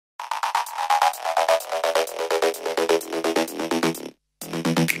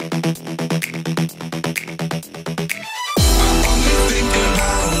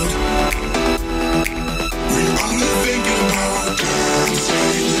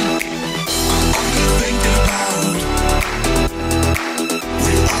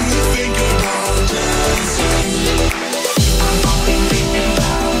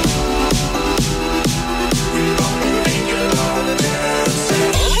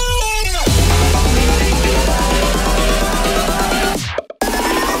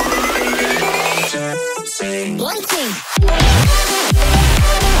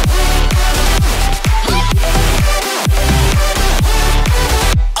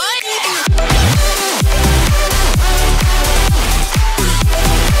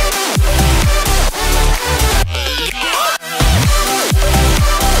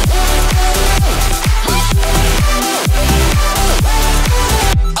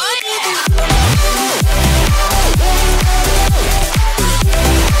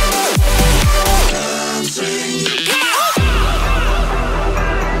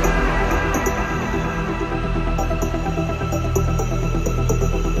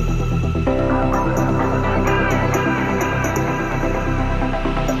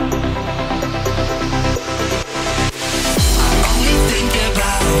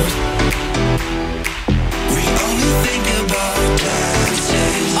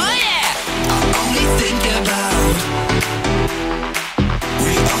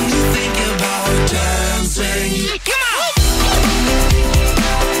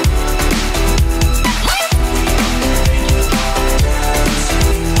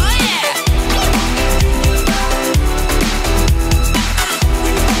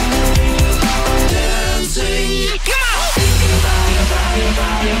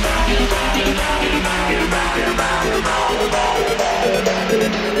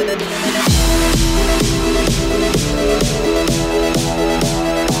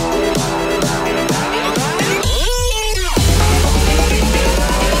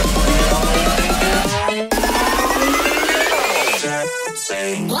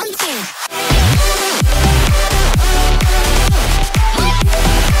One thing.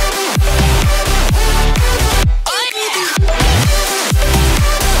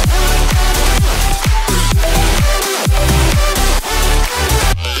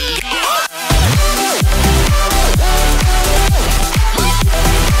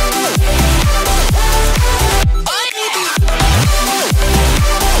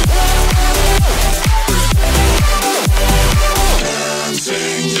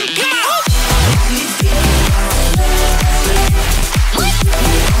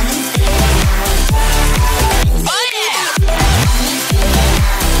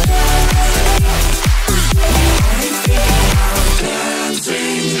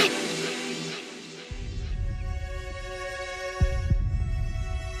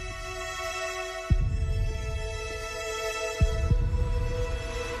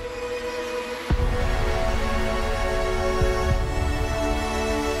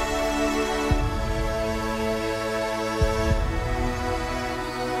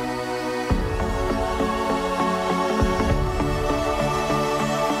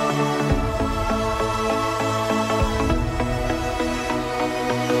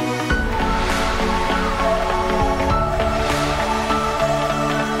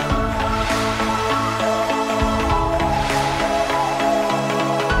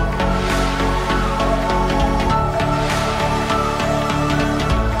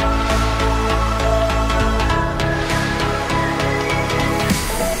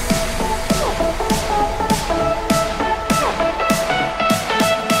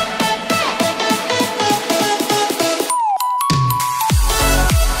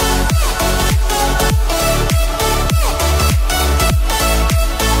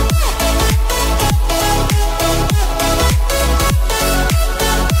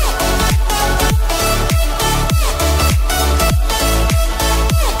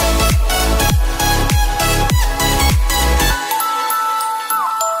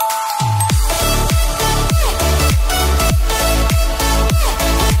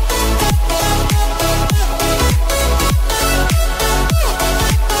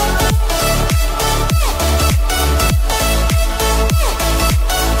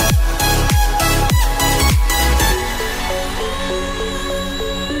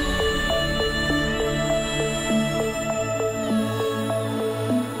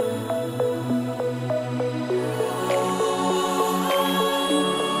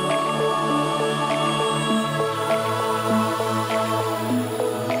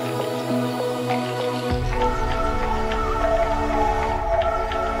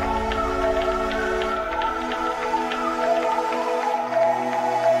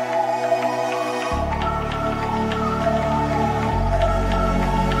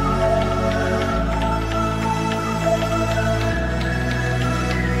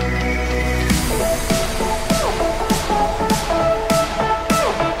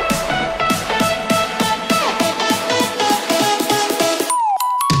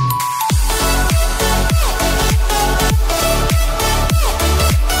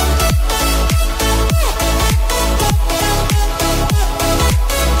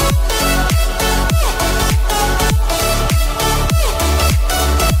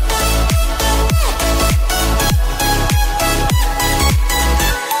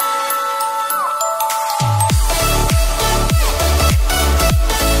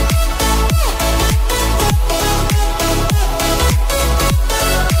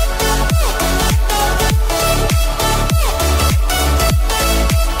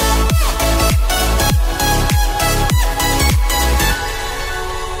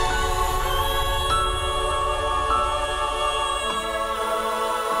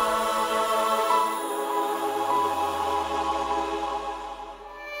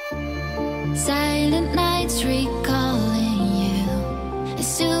 Silent nights recalling you, a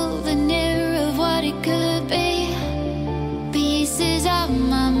souvenir of what it could be. Pieces of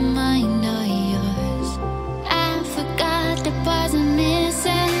my mind are yours. I forgot the parts I'm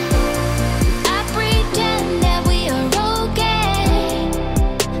missing. I pretend that we are okay,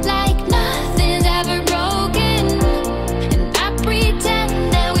 like nothing's ever broken. And I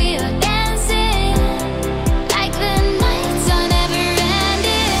pretend that we are dancing, like the nights are never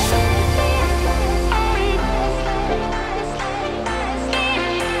ending.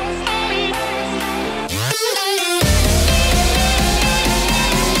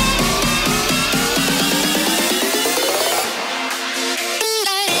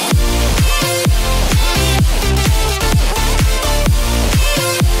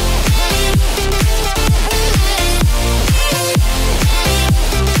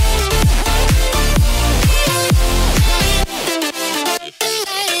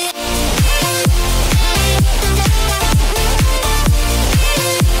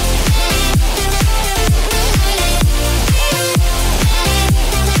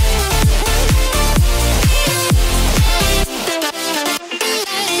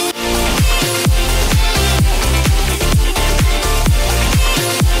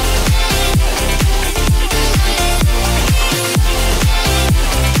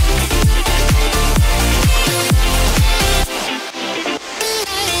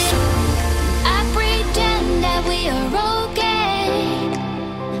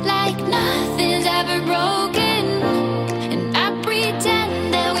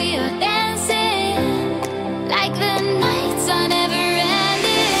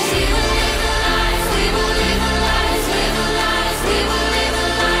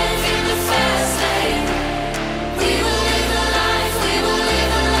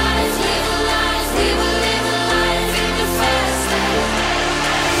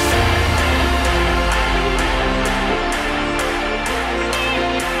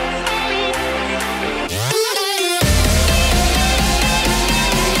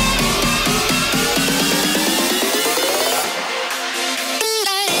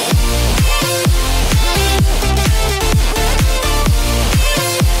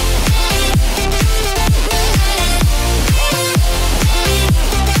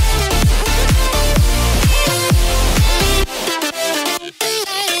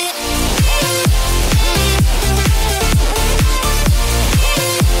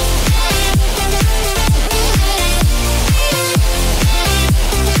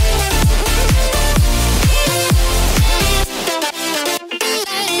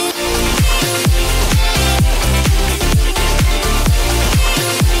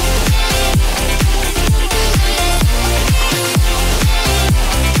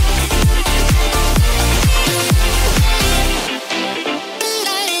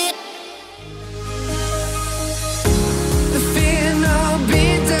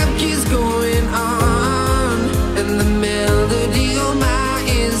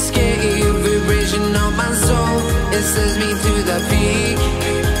 sends me through the peak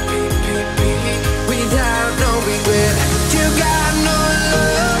without no regret. You got no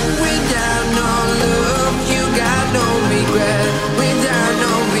love without no love. You got no regret without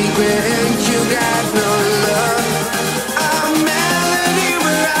no regret. You got no love. A melody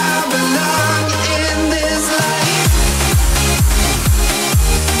where I belong in this life.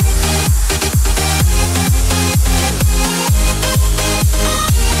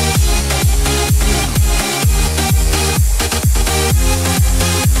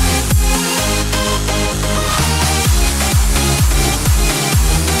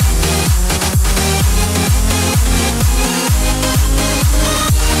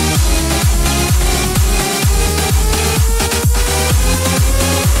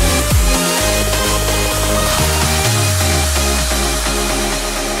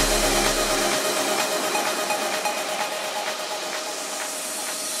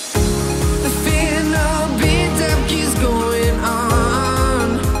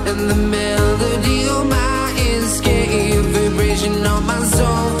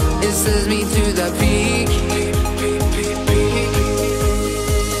 Sends me through the peak.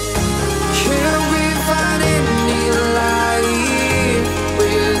 Can we find any light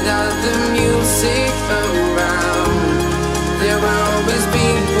without the music around? There will always be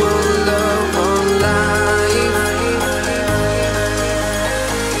one love on life.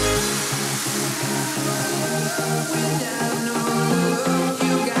 Without no love,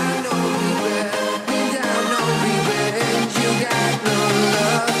 you got no regret. Without no regret, you got no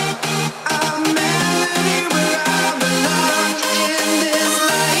love.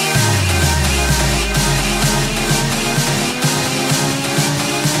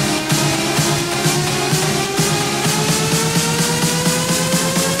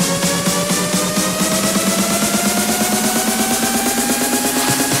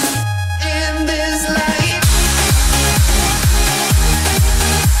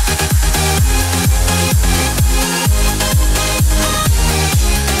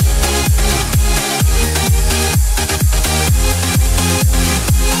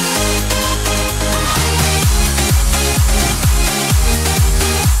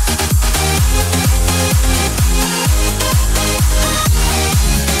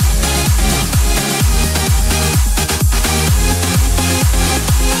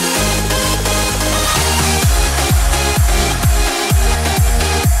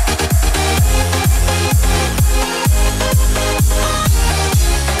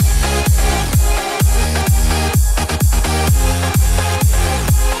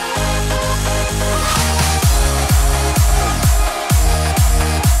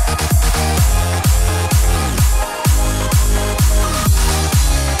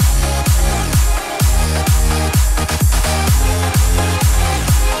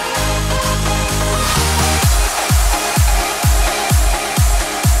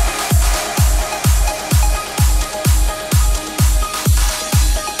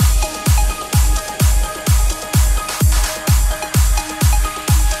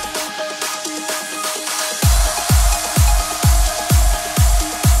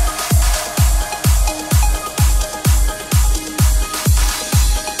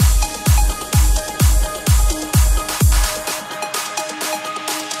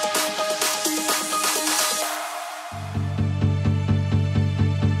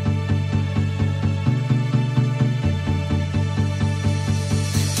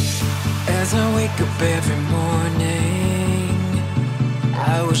 As I wake up every morning,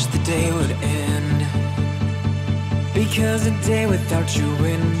 I wish the day would end, because a day without you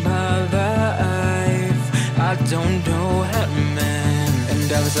in my life, I don't know how to mend.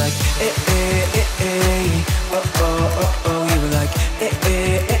 And I was like, eh, eh, eh, eh, oh, oh, oh, oh. You were like, eh,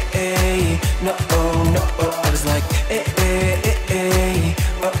 eh, eh, eh, no, oh, no, oh. I was like, eh, eh, eh, eh,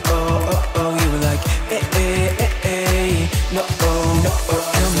 oh, oh, oh, oh. You were like, eh, eh, eh, eh, no, oh, no, oh.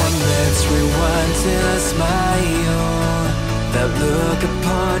 Come on, let's rewind till I smile, that look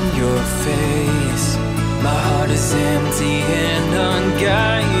upon your face. My heart is empty and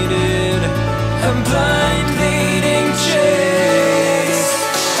unguided, a blind leading chase.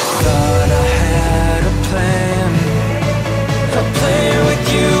 Thought I had a plan with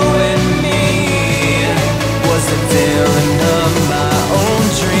you and me. Was the villain of my own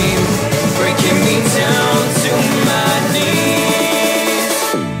dream, breaking me down to my knees.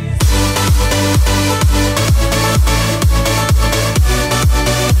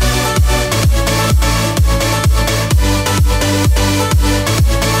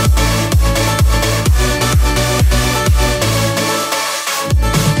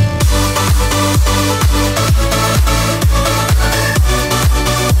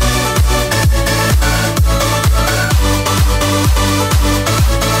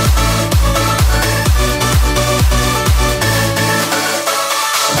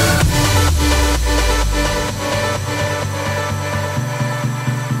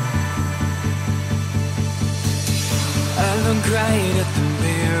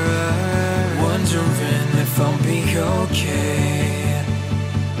 I'll be okay.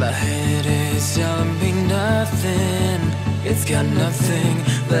 My head is telling me nothing. It's got nothing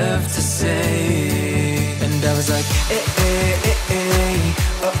left to say. And I was like, eh, eh, eh, eh.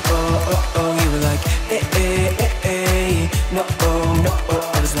 Oh, oh, oh, oh. You were like, eh, eh, eh, eh. No, oh, no,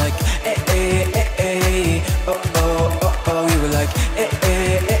 oh. I was like, eh, eh, eh, eh. Oh, oh, oh, oh. You were like, eh,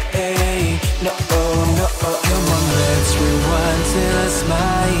 eh, eh, eh. No, oh, no, oh. Come on, let's rewind till I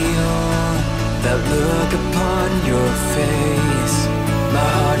smile. That look upon your face. My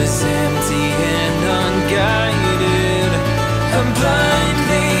heart is empty and unguided. I'm blind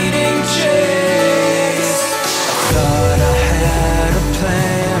leading chase. I thought I had a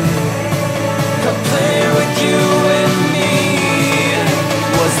plan with you and me.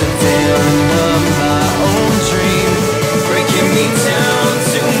 Was the villain of my own dream, breaking me down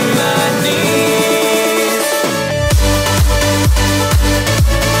to my knees.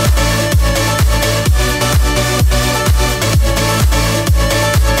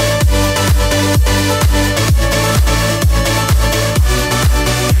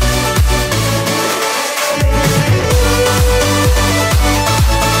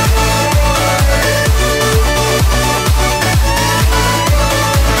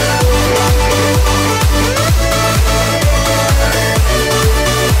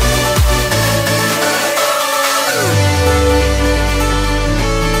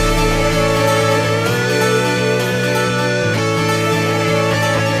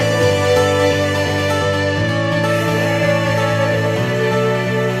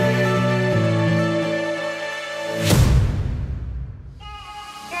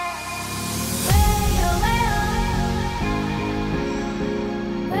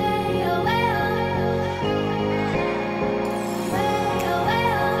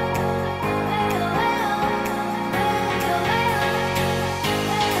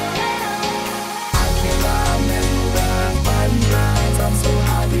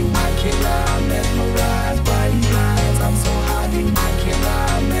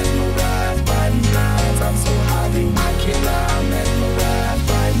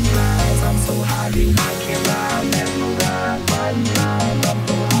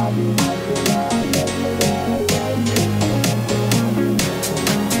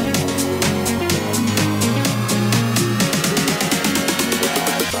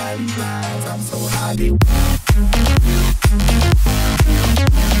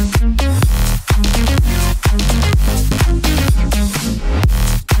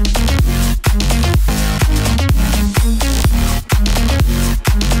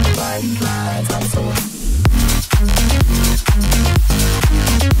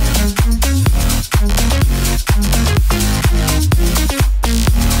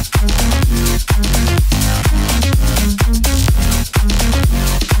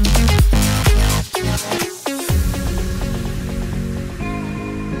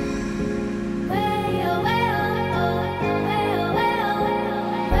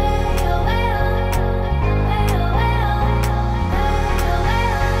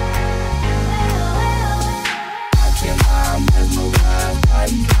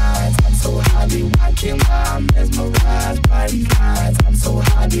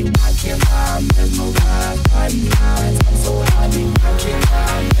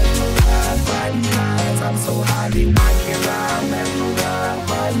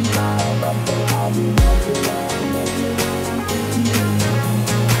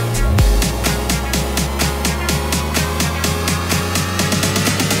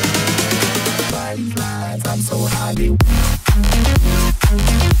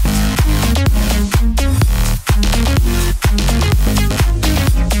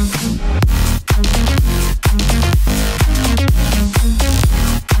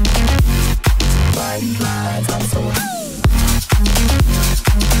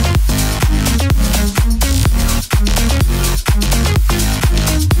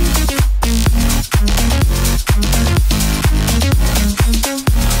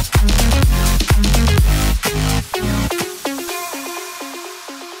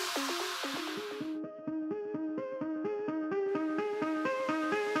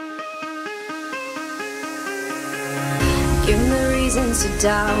 Give me reasons to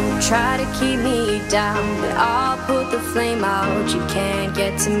doubt, try to keep me down, but I'll put the flame out, you can't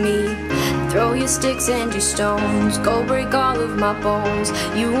get to me. Throw your sticks and your stones, go break all of my bones.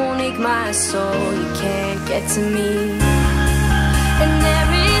 You won't ache my soul, you can't get to me. And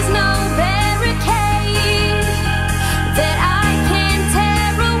there is no barricade that I can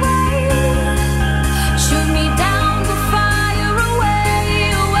tear away. Shoot me down to fire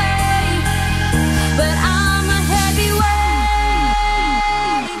away, away. But I'm a heavyweight,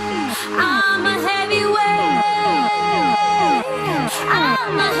 I'm a heavyweight.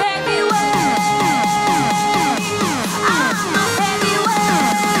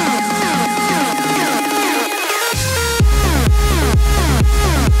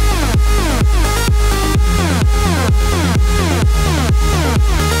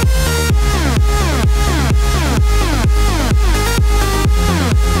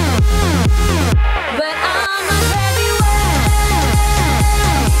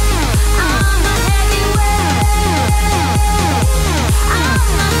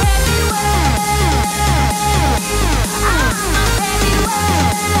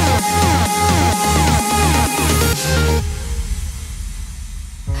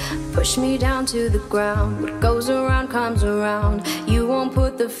 push me down to the ground. What goes around comes around. You won't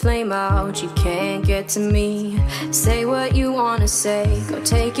put the flame out, you can't get to me. Say what you wanna say, go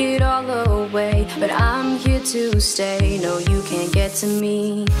take it all away, but I'm here to stay. No, you can't get to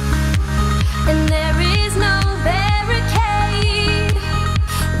me. And there is no barricade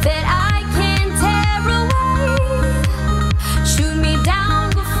that I can tear away. Shoot me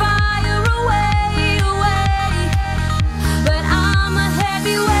down, go fire away, away. But I'm a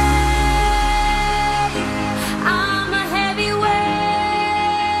heavyweight. I'm a heavyweight.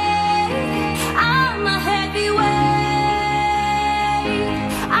 I'm a heavyweight.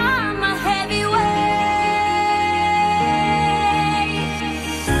 I'm a heavyweight.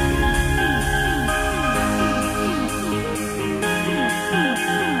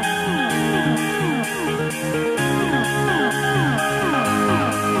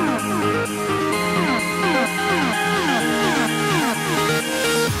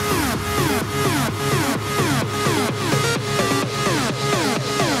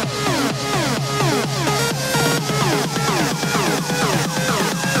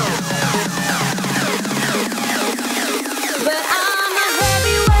 But I'm a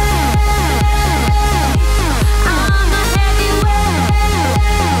heavyweight. I'm a heavyweight. I'm a heavyweight.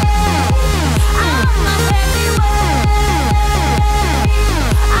 I'm a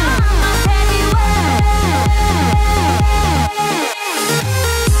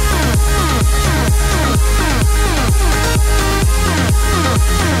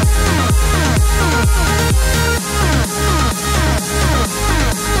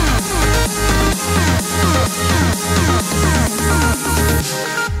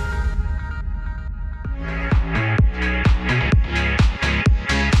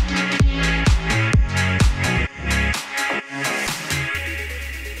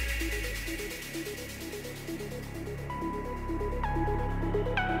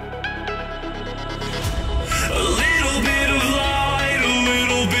A little bit of light, a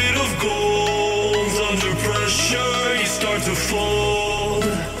little bit of gold. Under pressure, you start to fold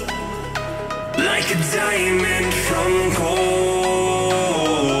like a diamond from gold.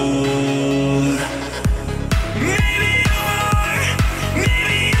 Maybe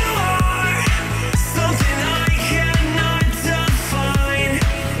you are something I cannot define.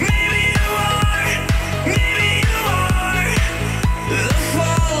 Maybe you are the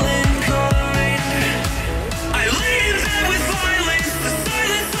fallen kind. I lay in bed with violence, the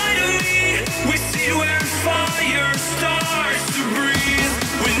silent side of me. We see where fire starts to breathe.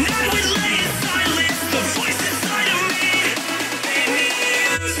 When I would lay in silence, the voice inside of me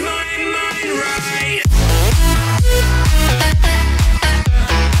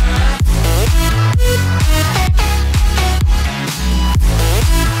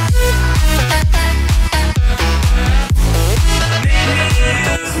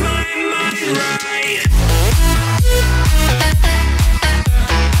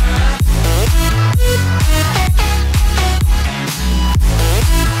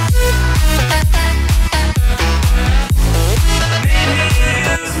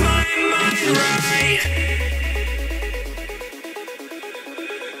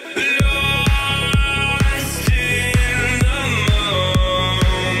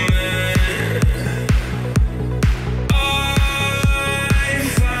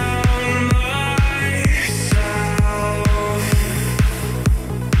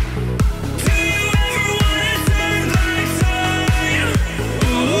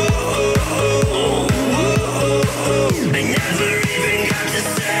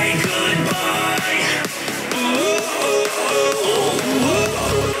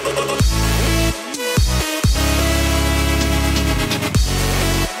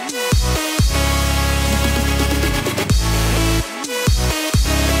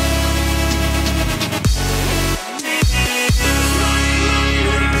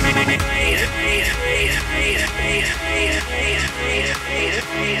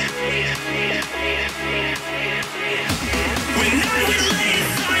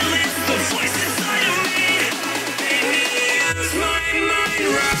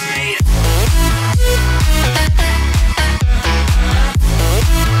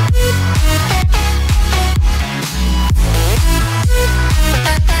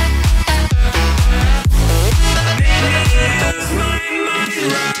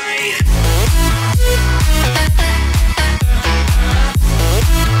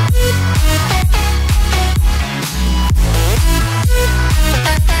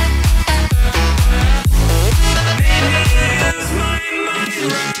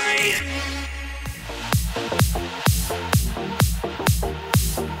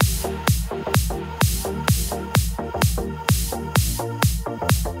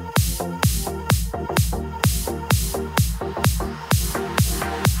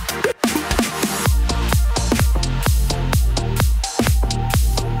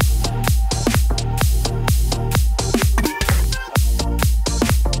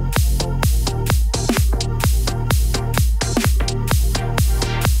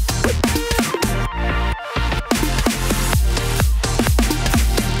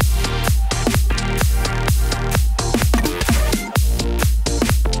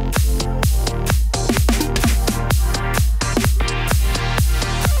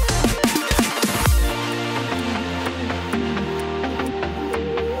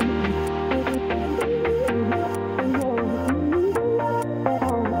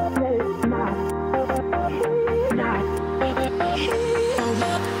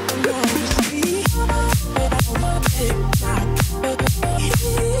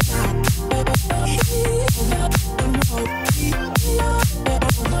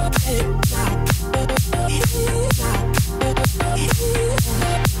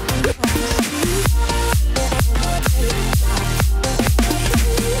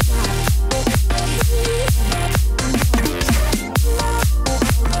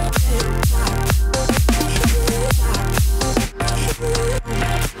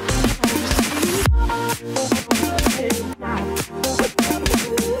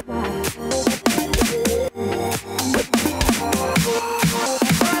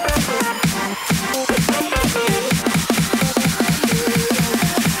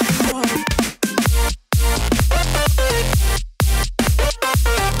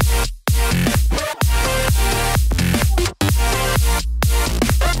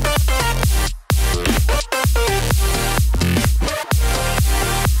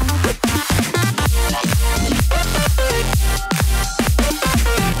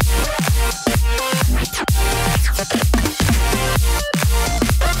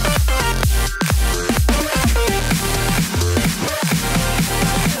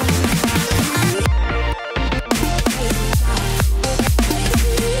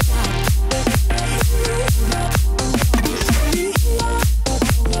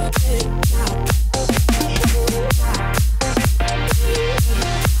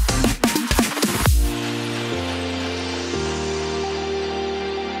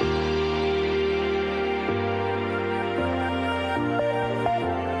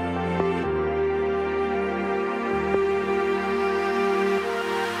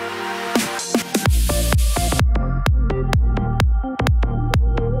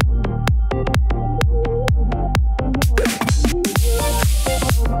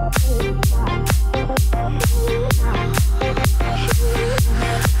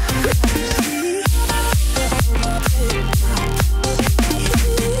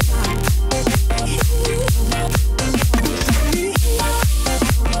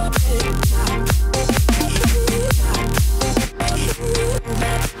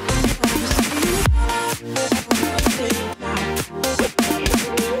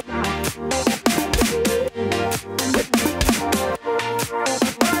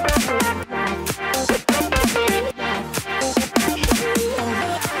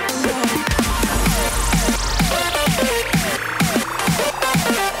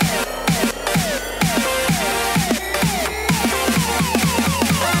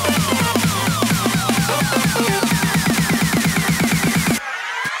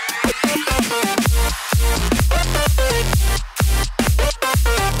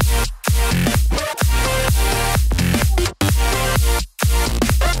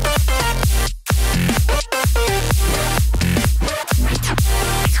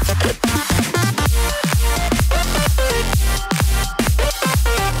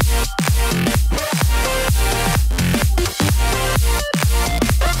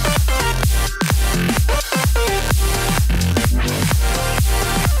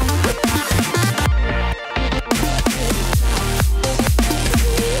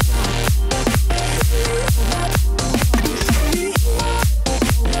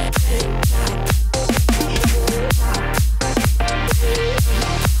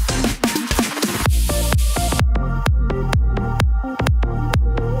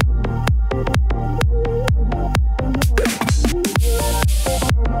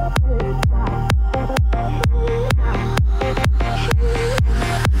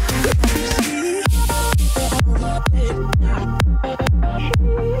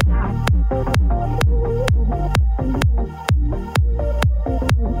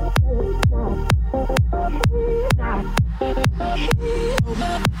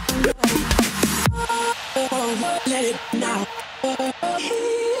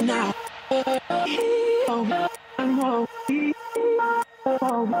In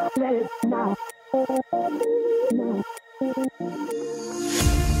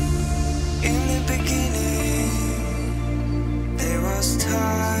the beginning, there was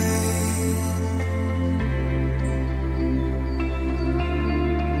time.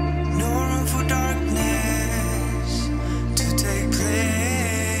 No room for darkness to take place.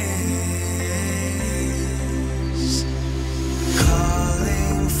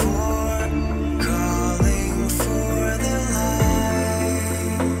 Calling for the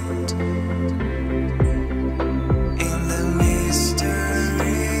light in the mystery.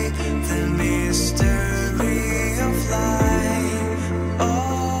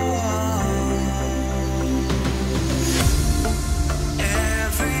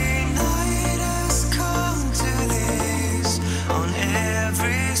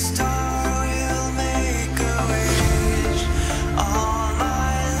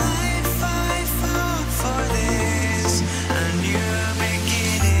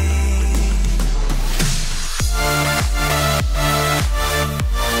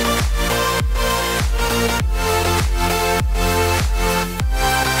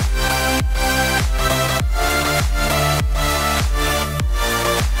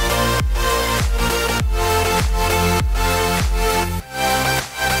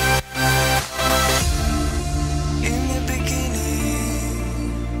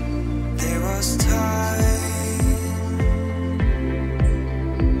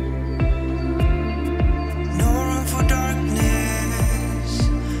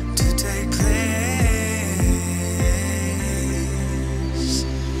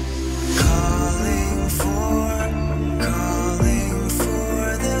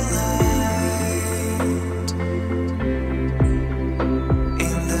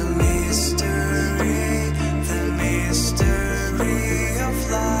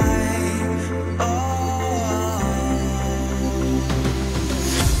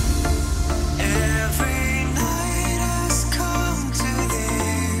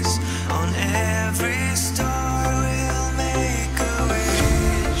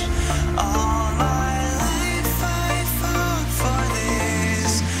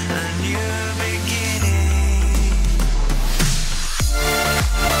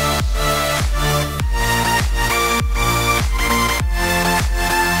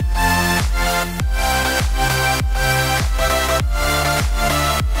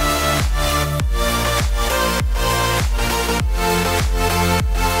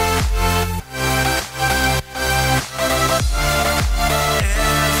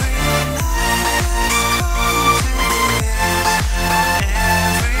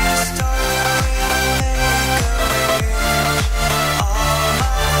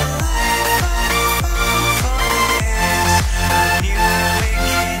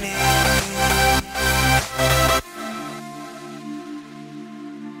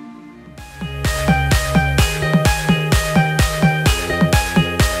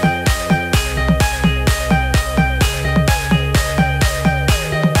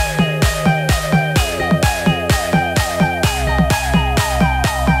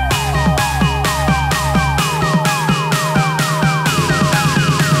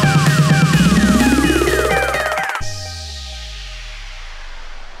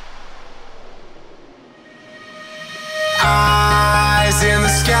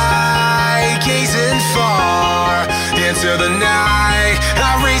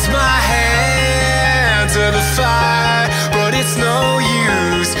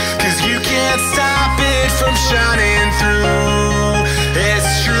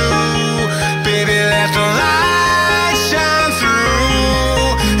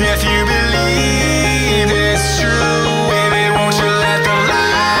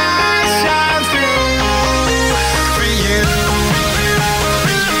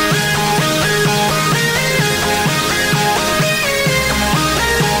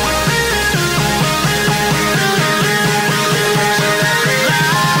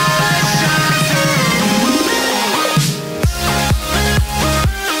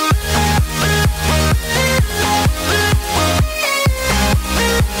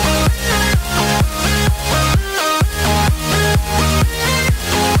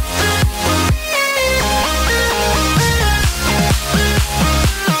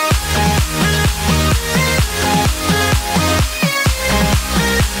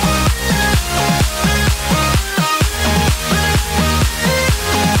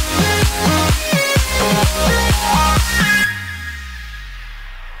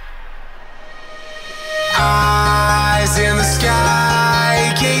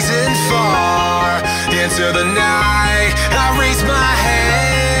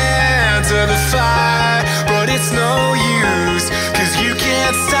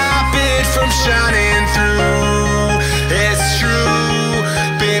 can't stop it from shining through. It's true,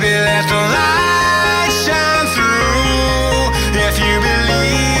 baby, let the light shine through. If you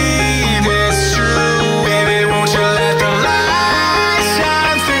believe it's true, baby, won't you let the light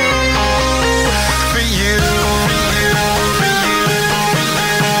shine through for you, for you, for you,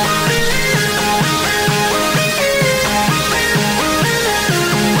 for you.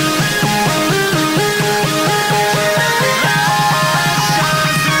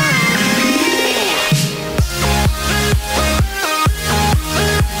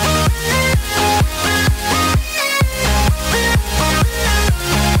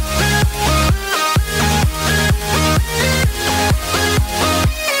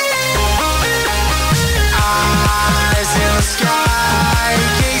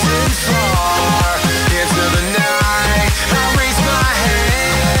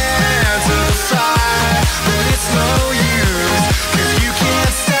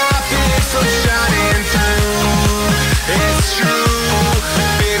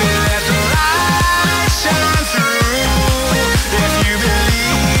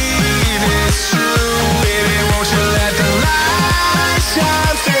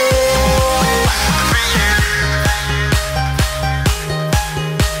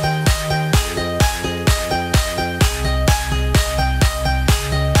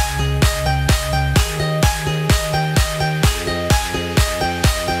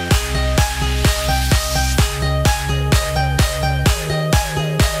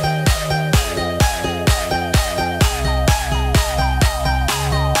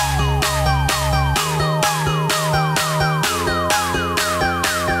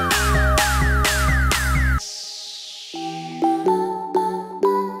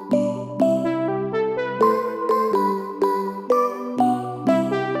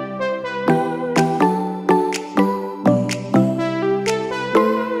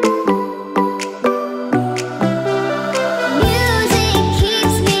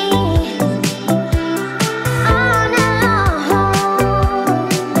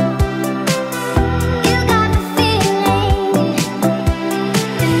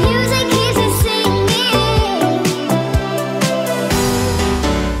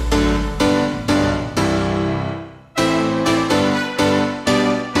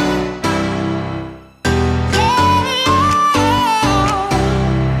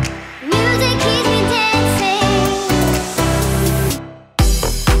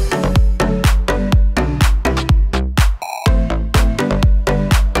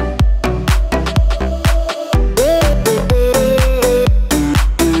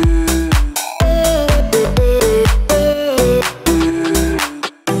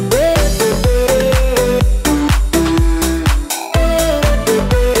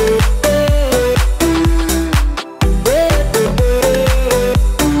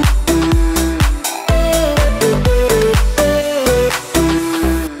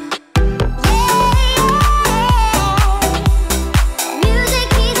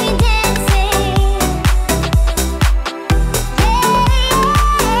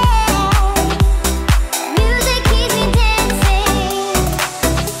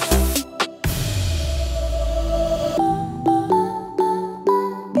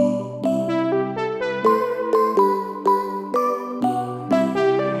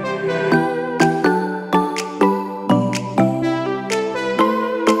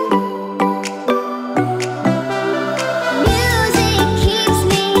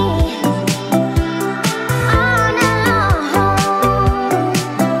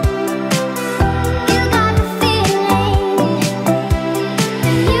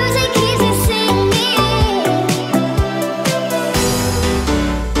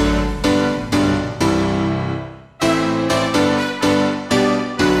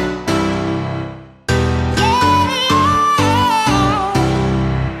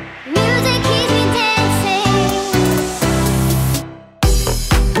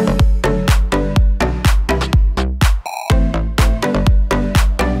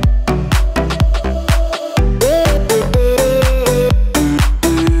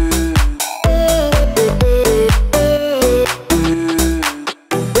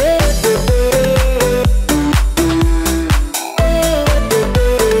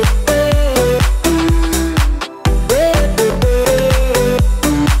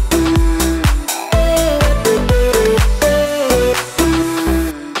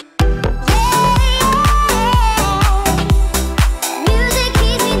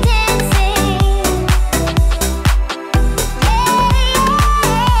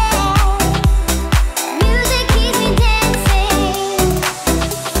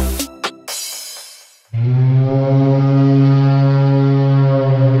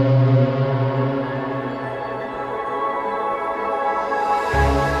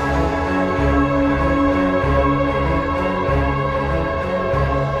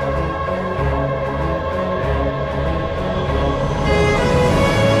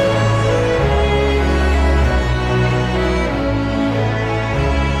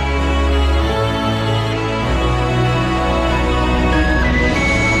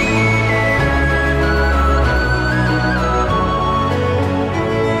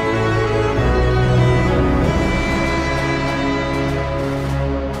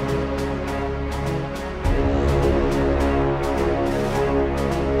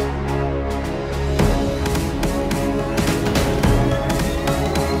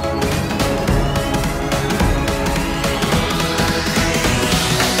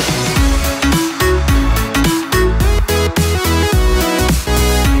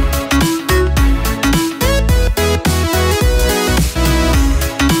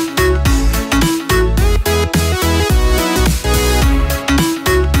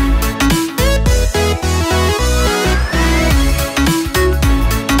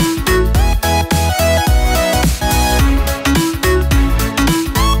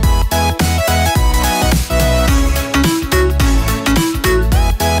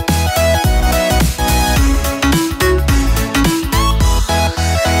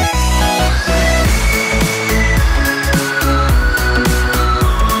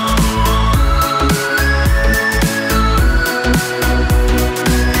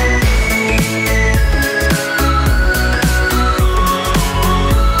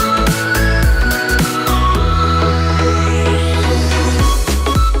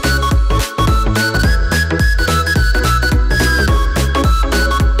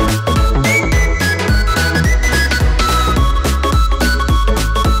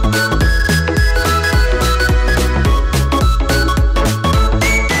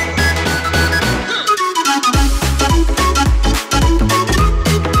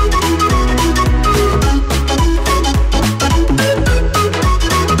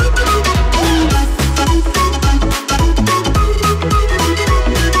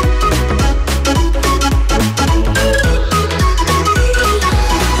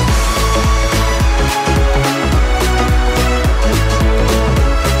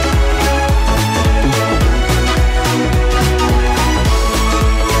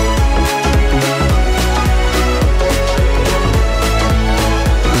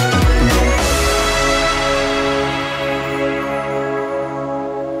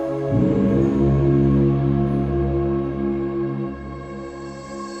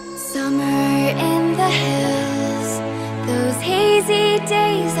 hills. Those hazy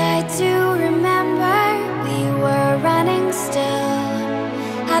days I do remember. We were running still,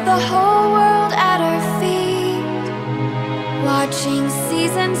 had the whole world at our feet, watching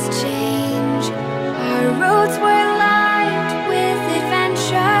seasons change. Our roads were lined with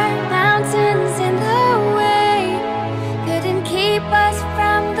adventure, mountains in the way couldn't keep us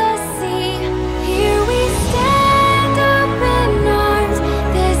from the sea. Here we stand, open arms.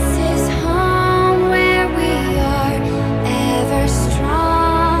 This is home where we are, ever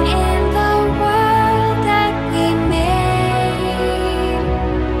strong in the world that we made.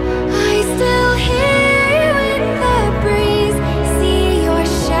 I still hear you in the breeze, see your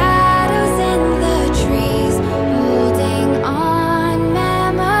shadows in the trees, holding on,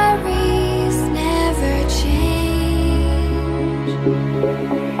 memories never change.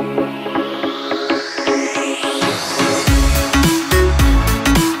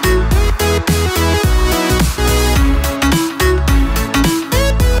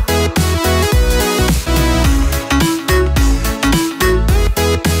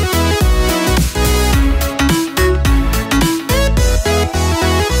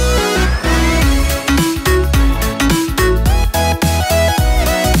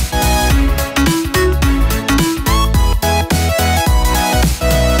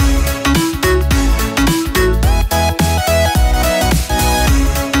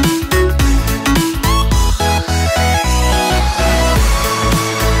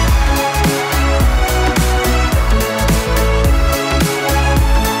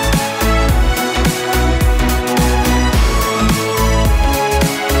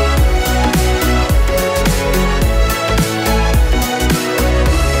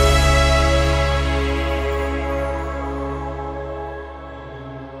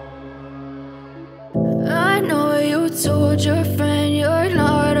 I know you told your friend you're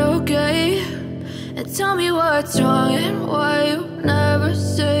not okay, and tell me what's wrong and why you never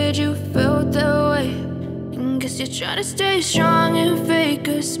said you felt that way. And guess you're trying to stay strong and fake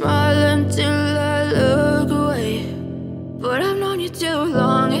a smile until I look away. But I've known you too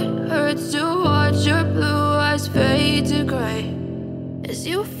long, it hurts to watch your blue eyes fade to gray as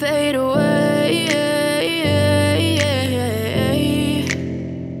you fade away,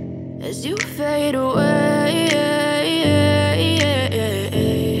 as you fade away.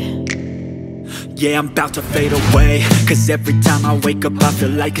 Yeah, I'm about to fade away, cause every time I wake up I feel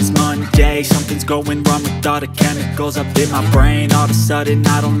like it's Monday. Something's going wrong with all the chemicals up in my brain. All of a sudden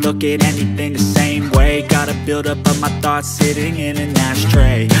I don't look at anything the same way. Got a buildup of my thoughts sitting in an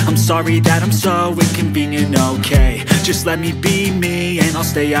ashtray. I'm sorry that I'm so inconvenient, okay. Just let me be me and I'll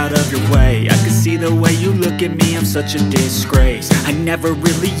stay out of your way. I can see the way you look at me, I'm such a disgrace. I never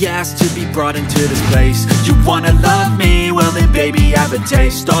really asked to be brought into this place. You wanna love me? Well then baby, have a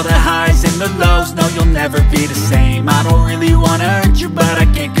taste. All the highs and the lows, no, you'll never be the same. I don't really wanna hurt you, but I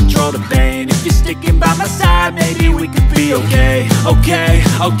can't control the pain. If you're sticking by my side, maybe we could be okay.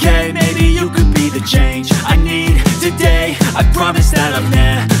 Okay, maybe you could be the change I need today. I promise that I've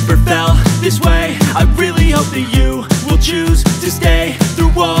never felt this way. I really hope that you will choose to stay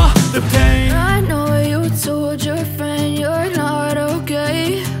through all the pain. I know you told your friend you're not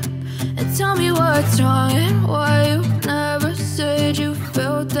okay, and tell me what's wrong and why you never said you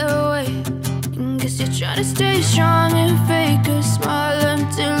felt that way. And guess you're trying to stay strong and fake a smile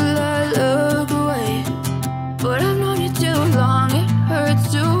until I look away. But I've known you too long, it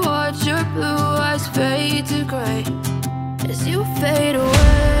hurts to watch your blue eyes fade to gray as you fade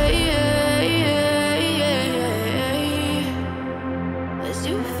away, as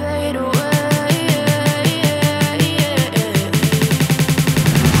you fade away.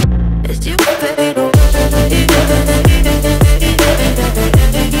 As you fade away,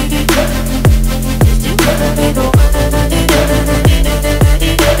 as you fade away.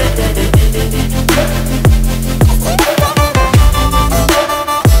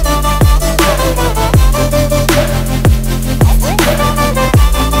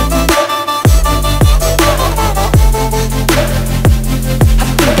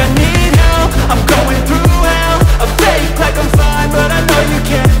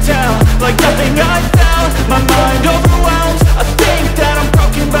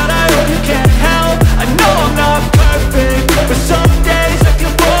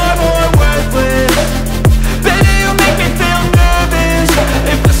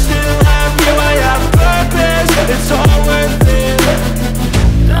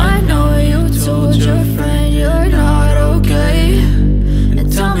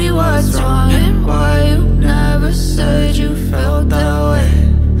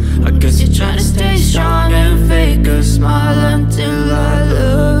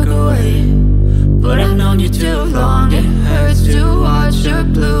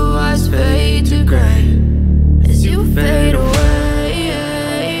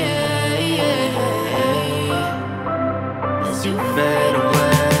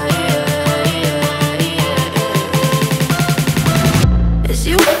 as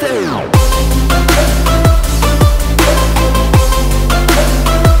you feel.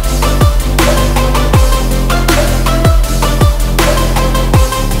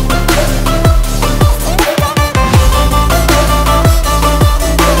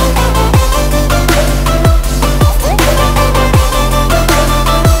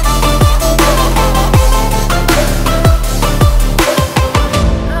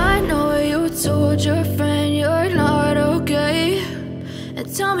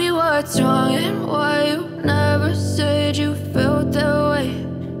 Tell me what's wrong and why you never said you felt that way.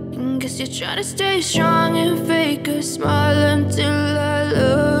 And guess you're trying to stay strong and fake a smile until I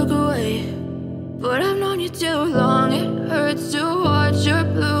look away. But I've known you too long, it hurts to watch your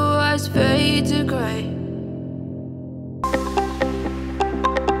blue eyes fade to gray.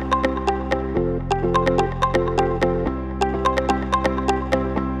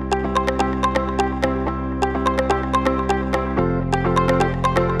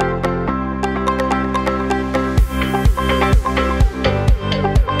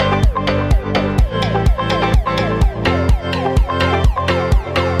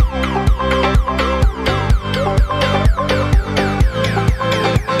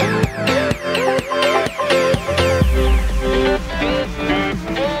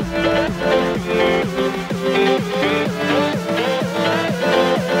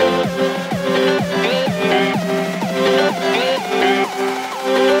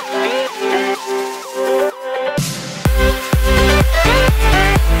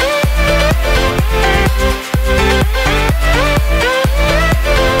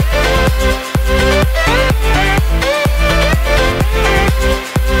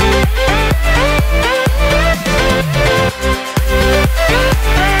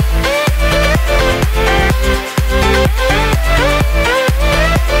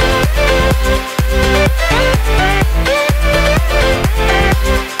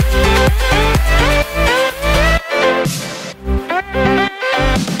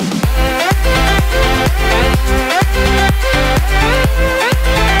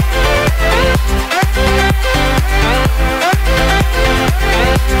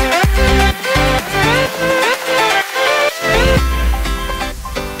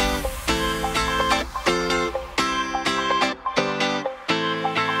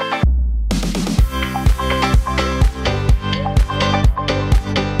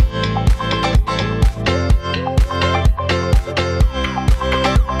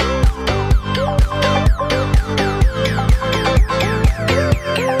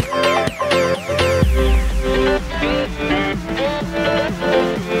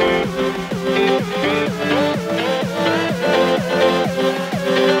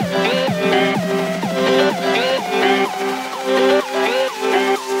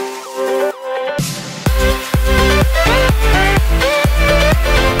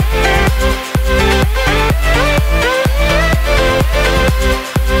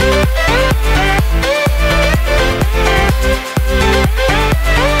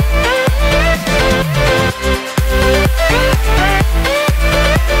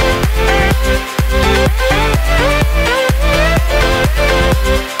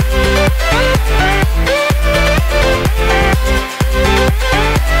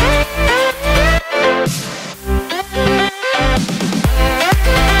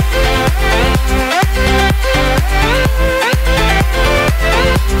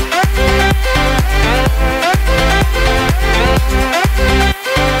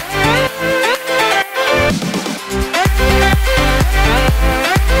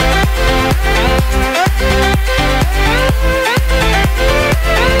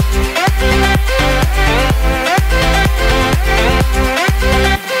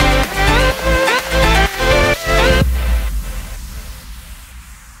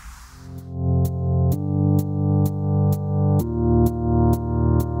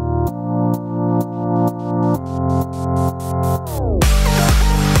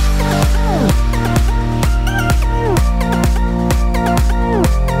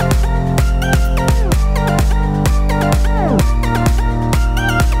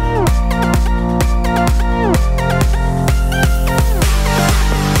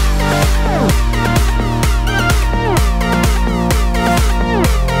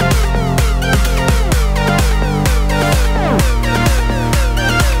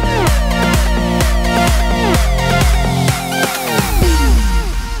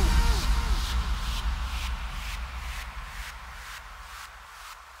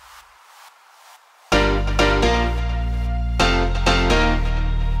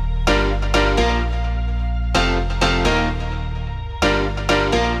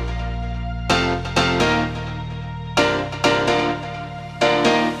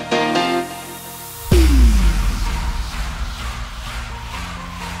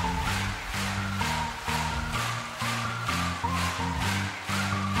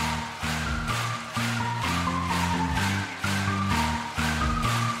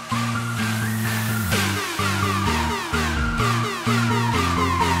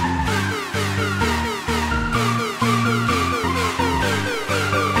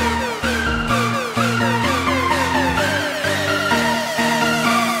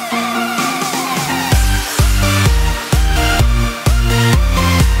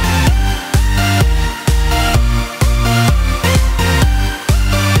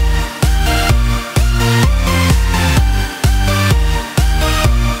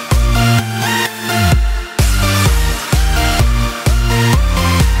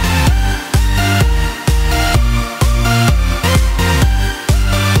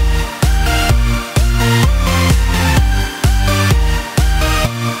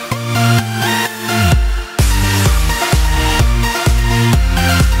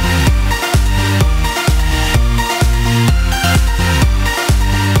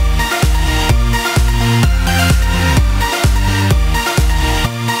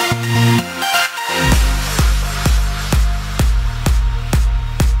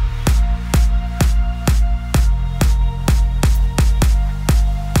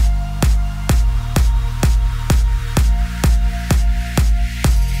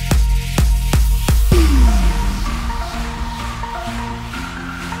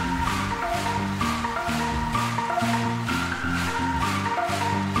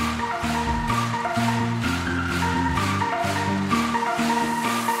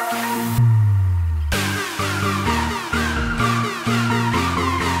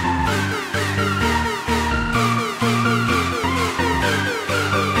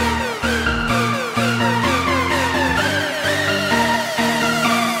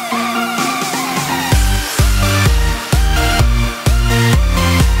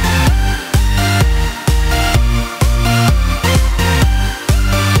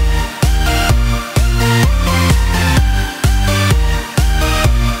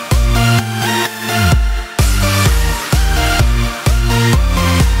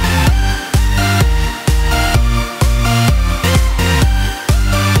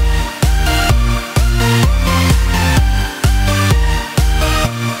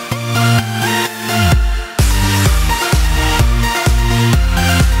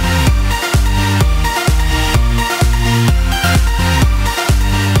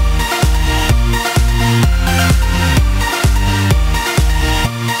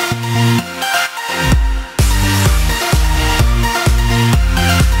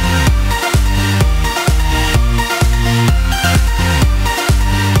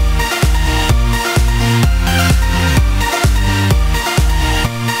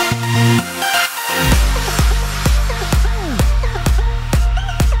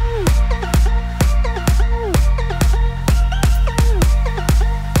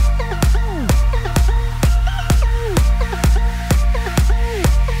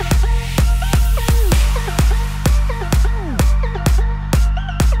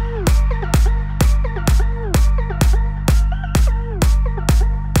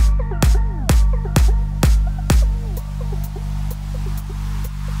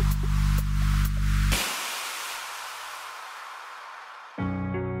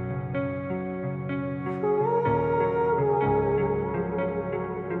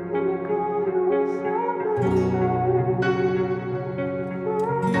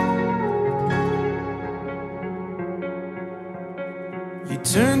 You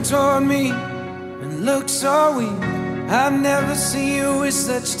turned toward me and looked so weak. I've never seen you with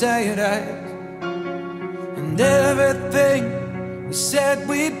such tired eyes. And everything we said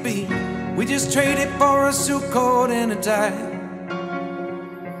we'd be, we just traded for a suit coat and a tie.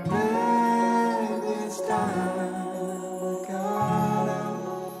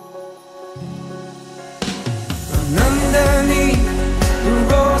 And underneath the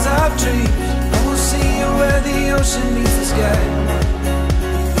rows of trees, I will see you where the ocean meets the sky.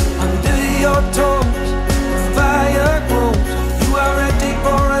 Under your toes, the fire grows. You are ready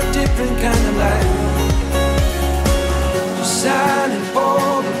for a different kind of life. You're silent,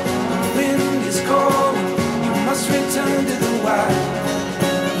 bold, the wind is cold. You must return to the wild.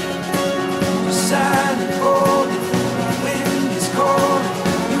 You're silent, bold, the wind is cold.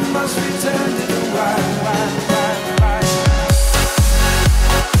 You must return to the wild.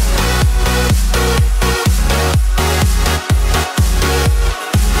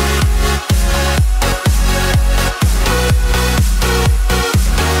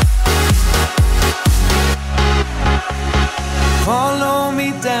 Follow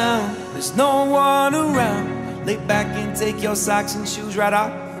me down, there's no one around. Lay back and take your socks and shoes right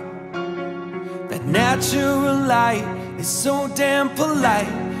off. That natural light is so damn polite,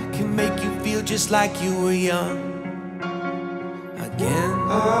 can make you feel just like you were young again.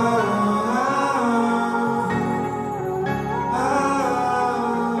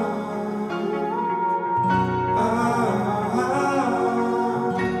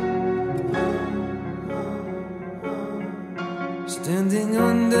 Standing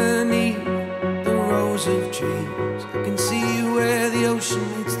underneath the rows of trees, I can see where the ocean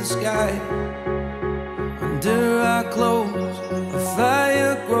meets the sky. Under our clothes, a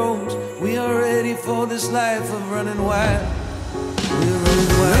fire grows. We are ready for this life of running wild. We're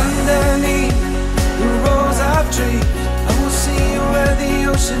running wild. Underneath the rows of trees, I will see you where the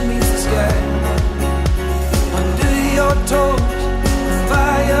ocean meets the sky. Under your toes, the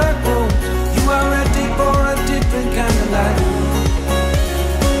fire grows. You are ready for a different kind of life.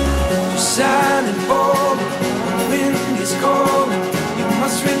 Silent, bold, the wind is cold. You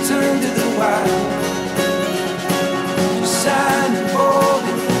must return to the wild. Silent, bold,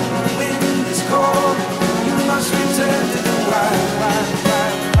 the wind is cold. You must return to the wild.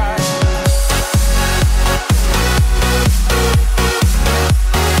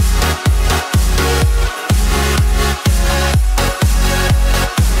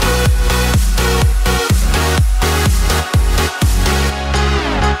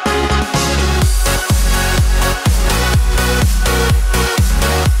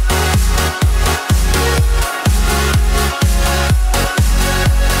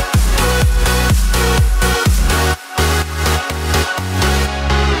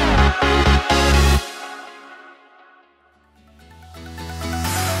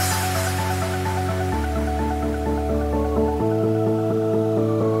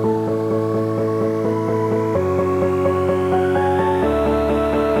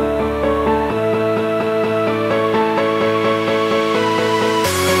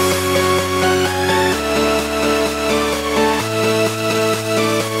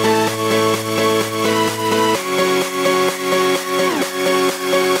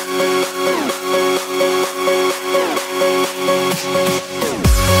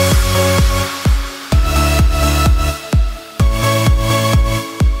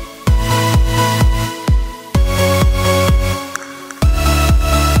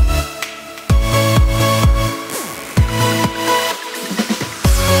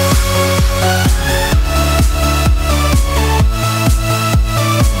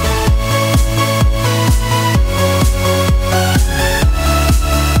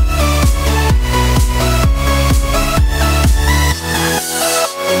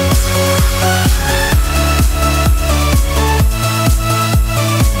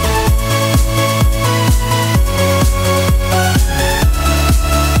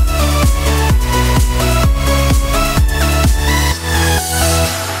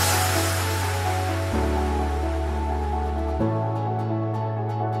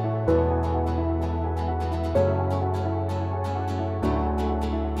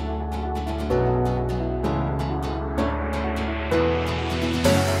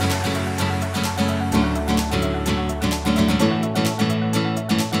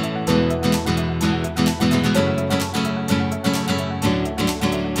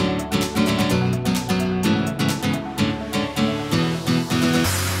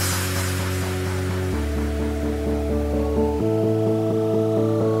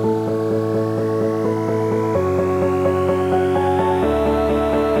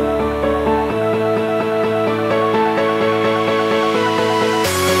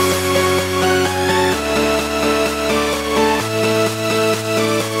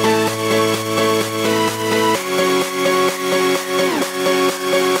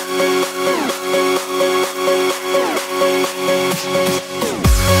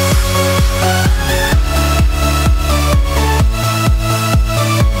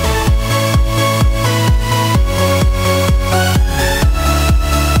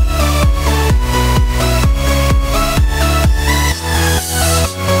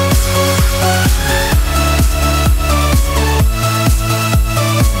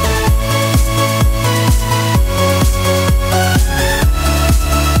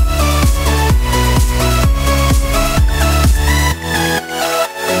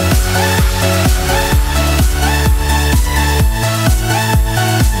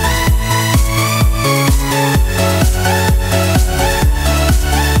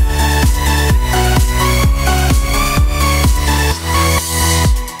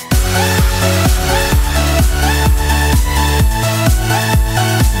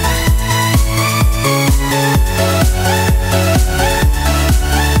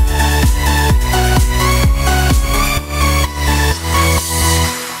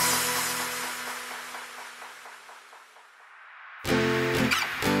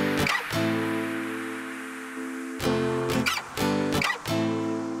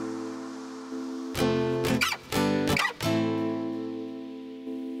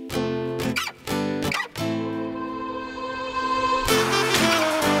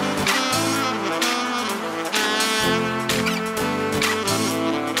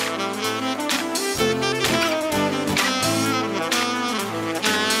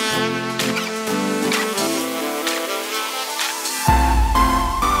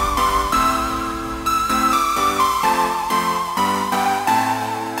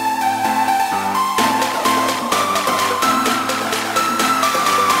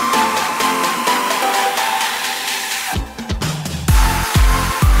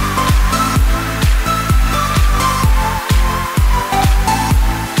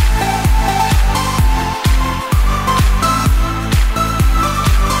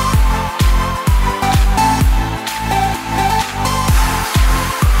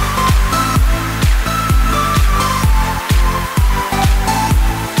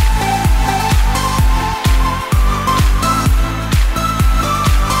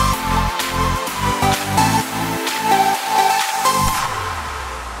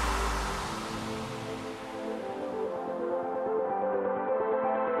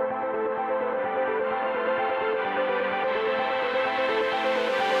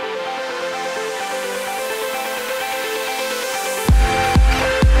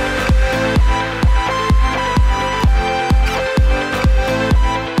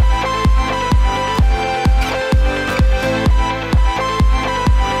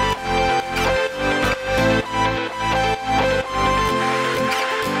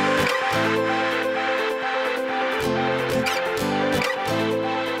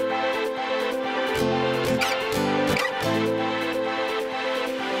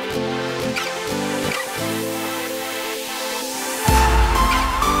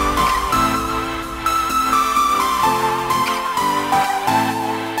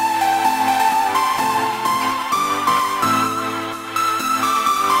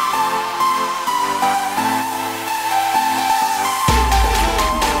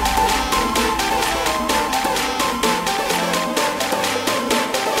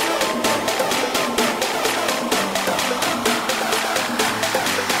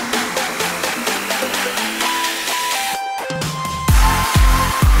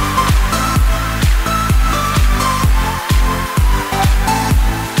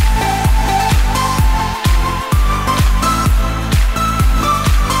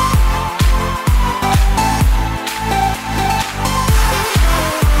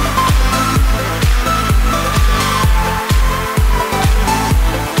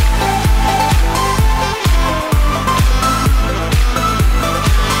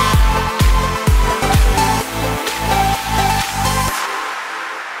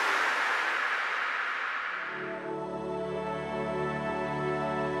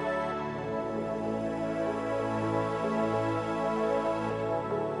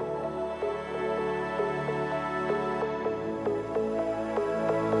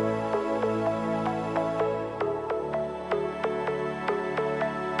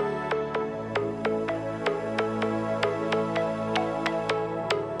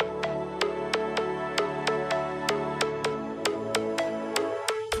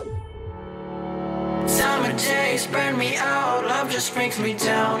 days burn me out, love just brings me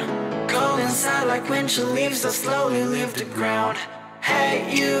down. Go inside like winter leaves that slowly leave the ground. Hey,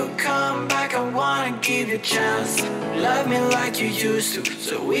 you come back, I wanna give you a chance. Love me like you used to,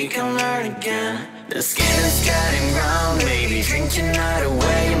 so we can learn again. The skin is getting brown, baby, drink your night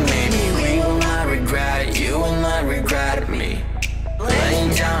away. Maybe we will not regret it, you will not regret me.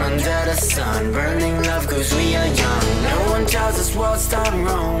 Laying down under the sun, burning love cause we are young. No one tells us what's done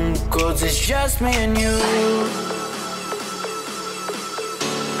wrong, cause it's just me and you.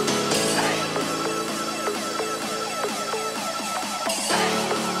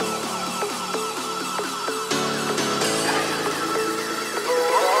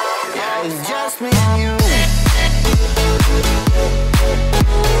 It's just me and you.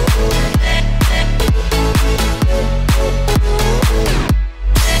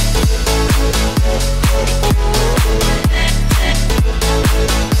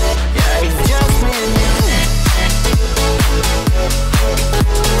 Yeah, it's just me and you.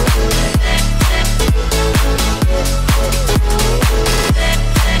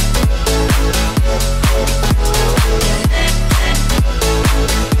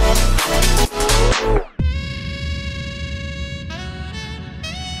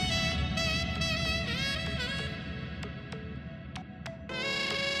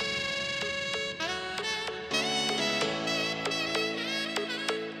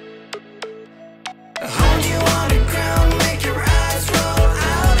 Hold you on the ground, make your eyes roll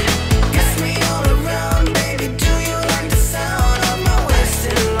out. Kiss me all around, baby, do you like the sound of my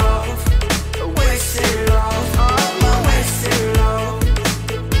wasted love? Wasted love, of my wasted love.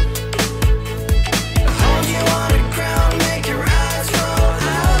 Hold you on the ground, make your eyes roll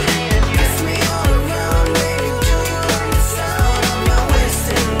out. Kiss me all around, baby, do you like the sound of my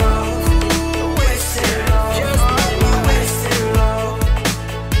wasted love? Wasted love, just of my wasted love.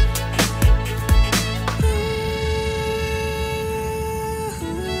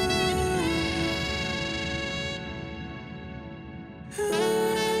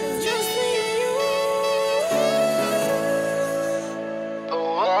 It's just me and you.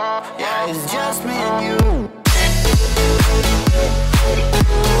 Yeah, it's just me and you.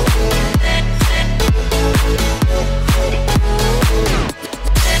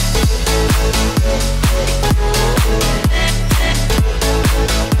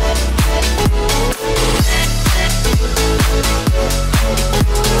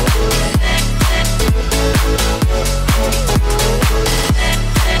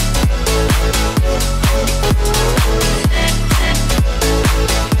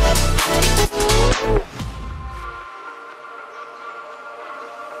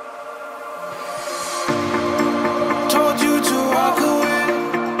 Told you to walk away.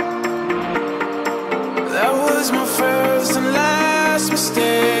 That was my first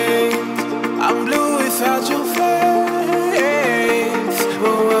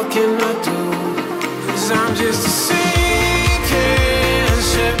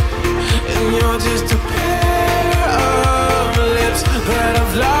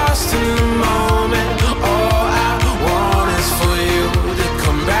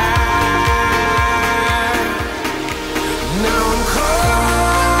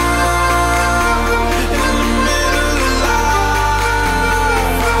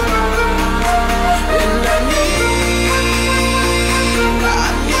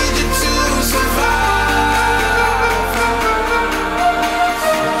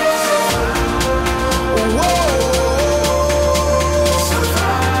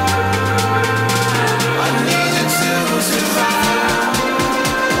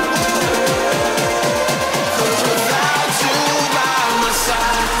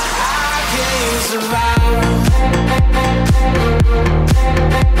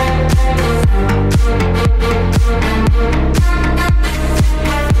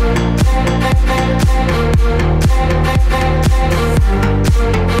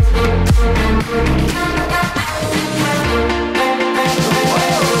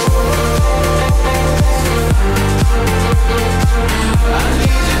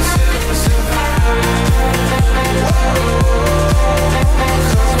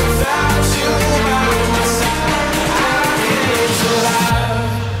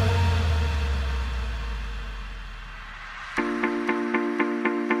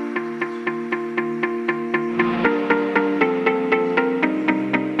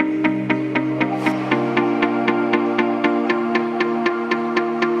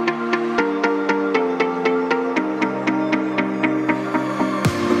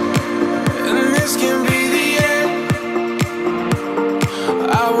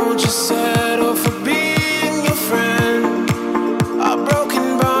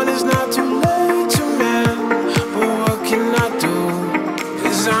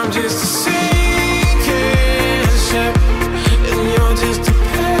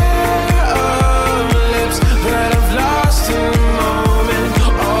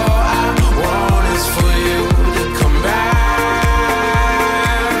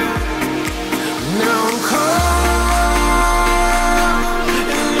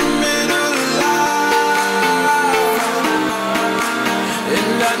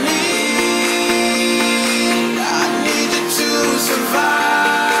I need you to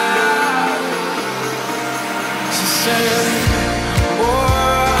survive. She said, boy,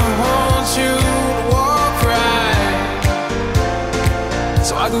 I want you to walk right,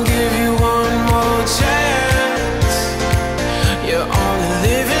 so I can give you one more chance. You're only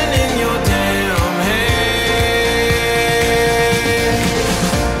living in your damn head.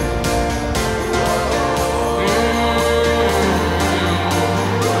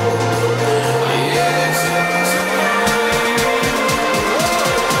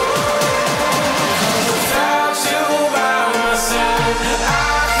 Without you by my side,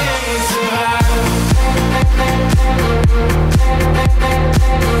 I can't survive.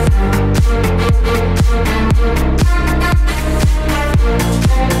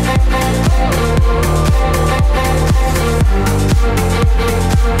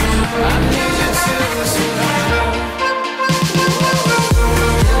 I need you to survive.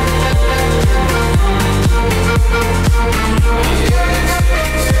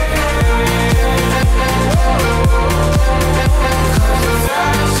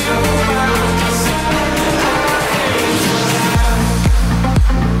 Without you by my side, I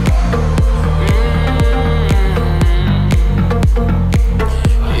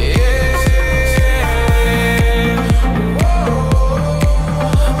can't survive.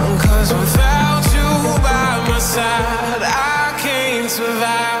 Cause without you by my side, I can't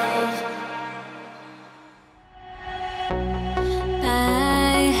survive.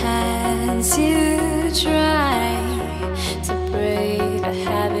 I had to try to break a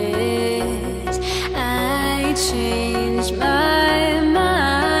habit. I changed my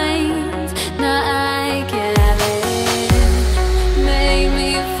mind. Now I can have it. Make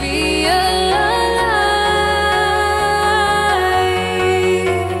me feel alive.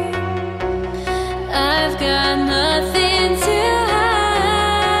 I've got nothing to hide.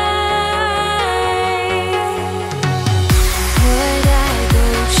 Would I go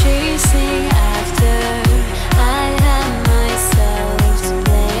chasing after? I had myself to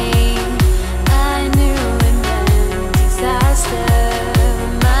blame. I knew it meant disaster.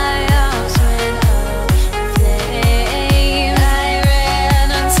 My arms went up in flames. I ran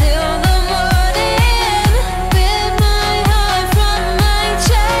until the morning with my heart from my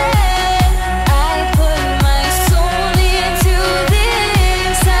chest. I put my soul into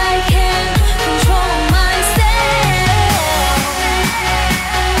this. I can't control my soul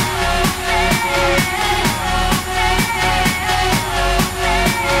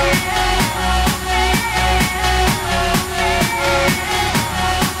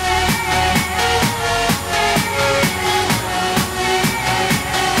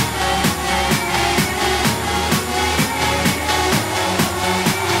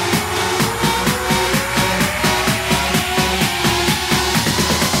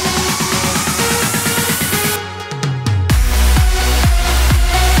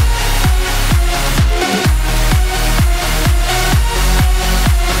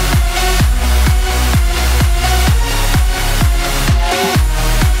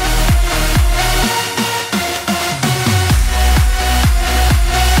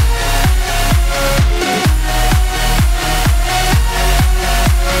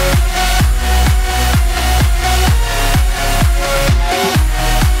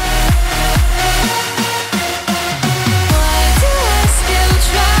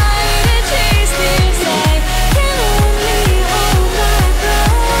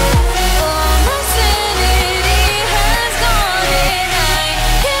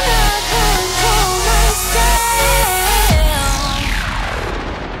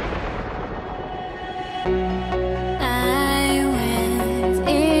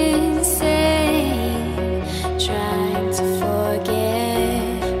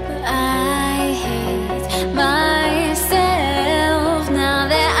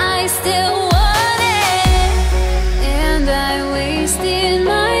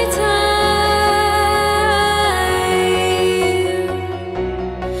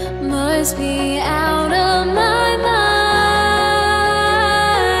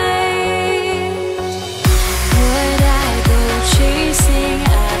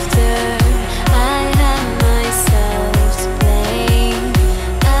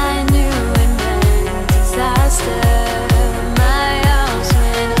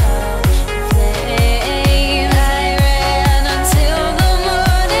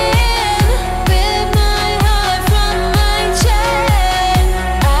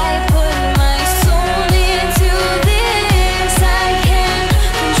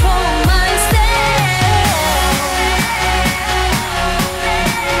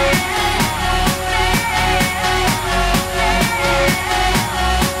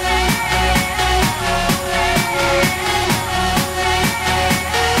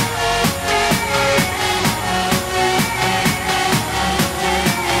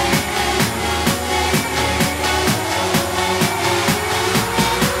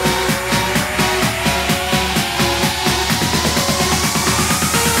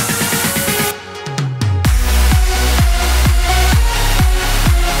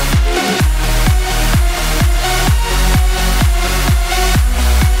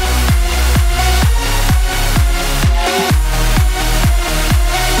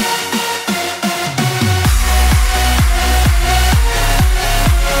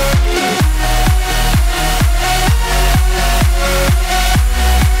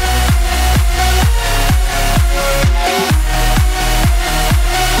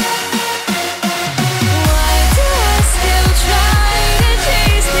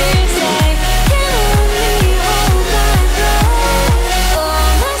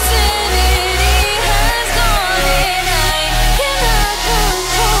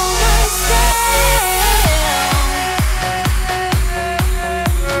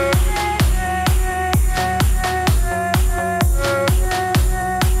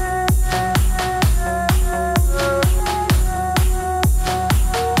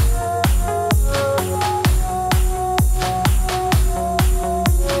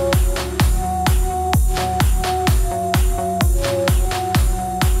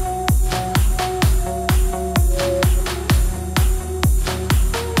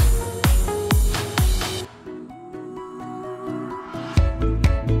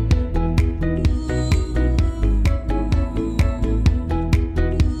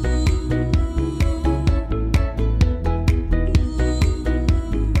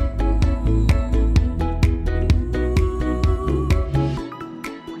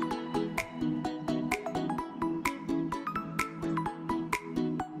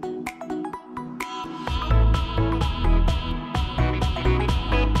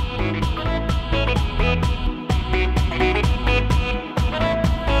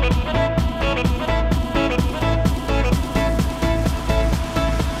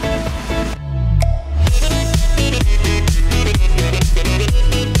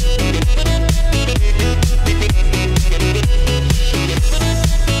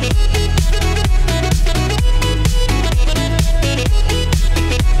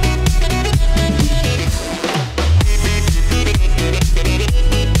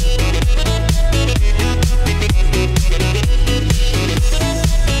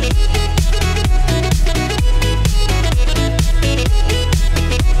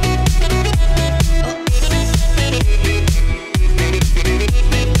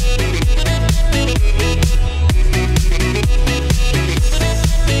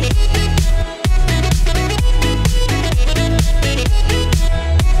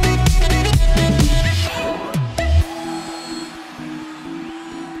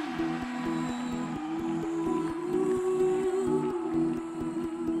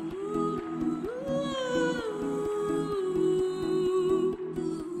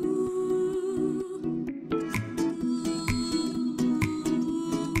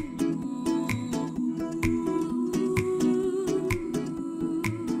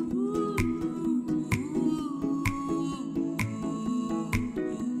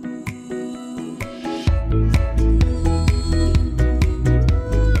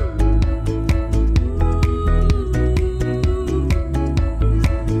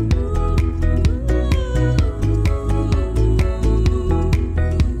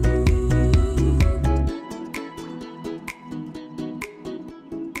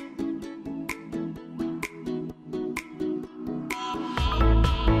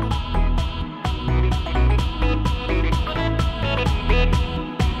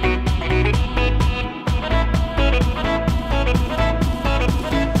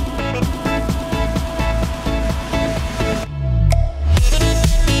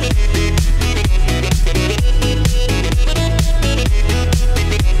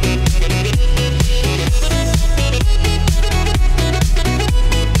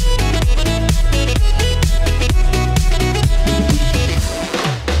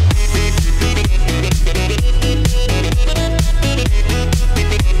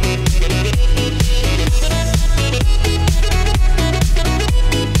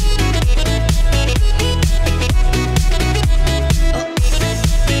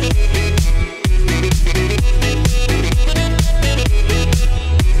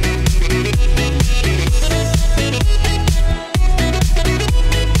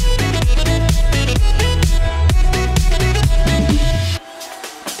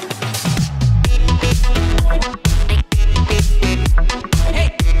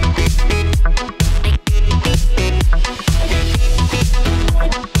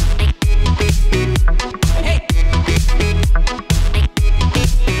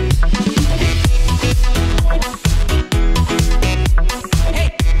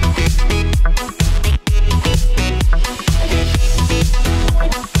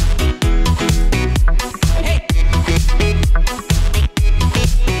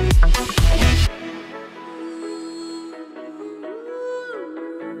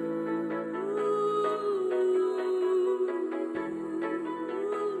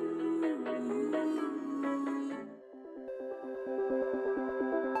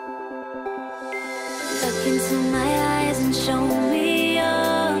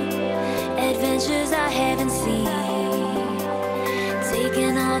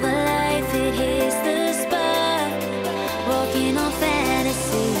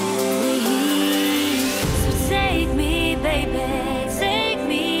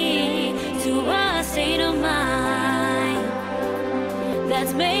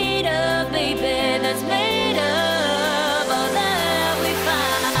that's made of all that we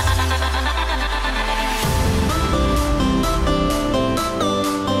find.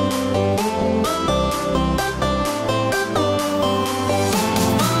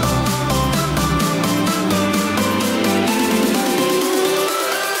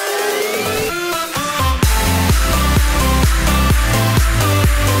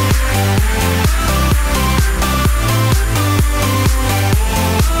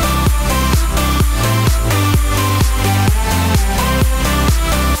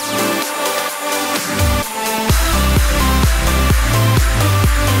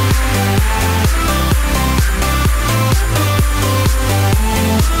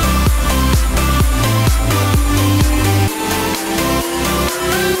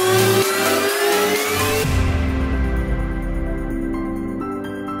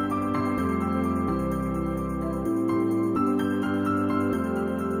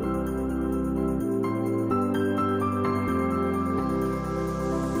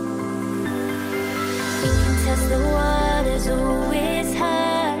 Test the waters, oh it's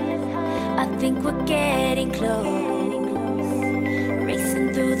hard. I think we're getting close.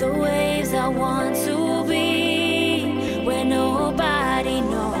 Racing through the waves, I want to be where nobody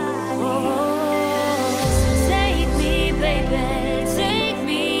knows. Take me, baby, take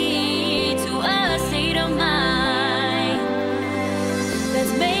me to a state of mind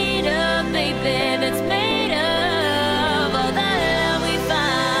that's made up, baby, that's made of all that we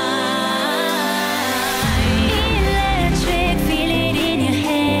find. Electric, feel it in your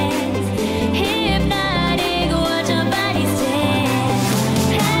hands. Hypnotic, watch your body stand.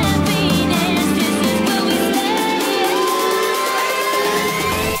 Happiness, this is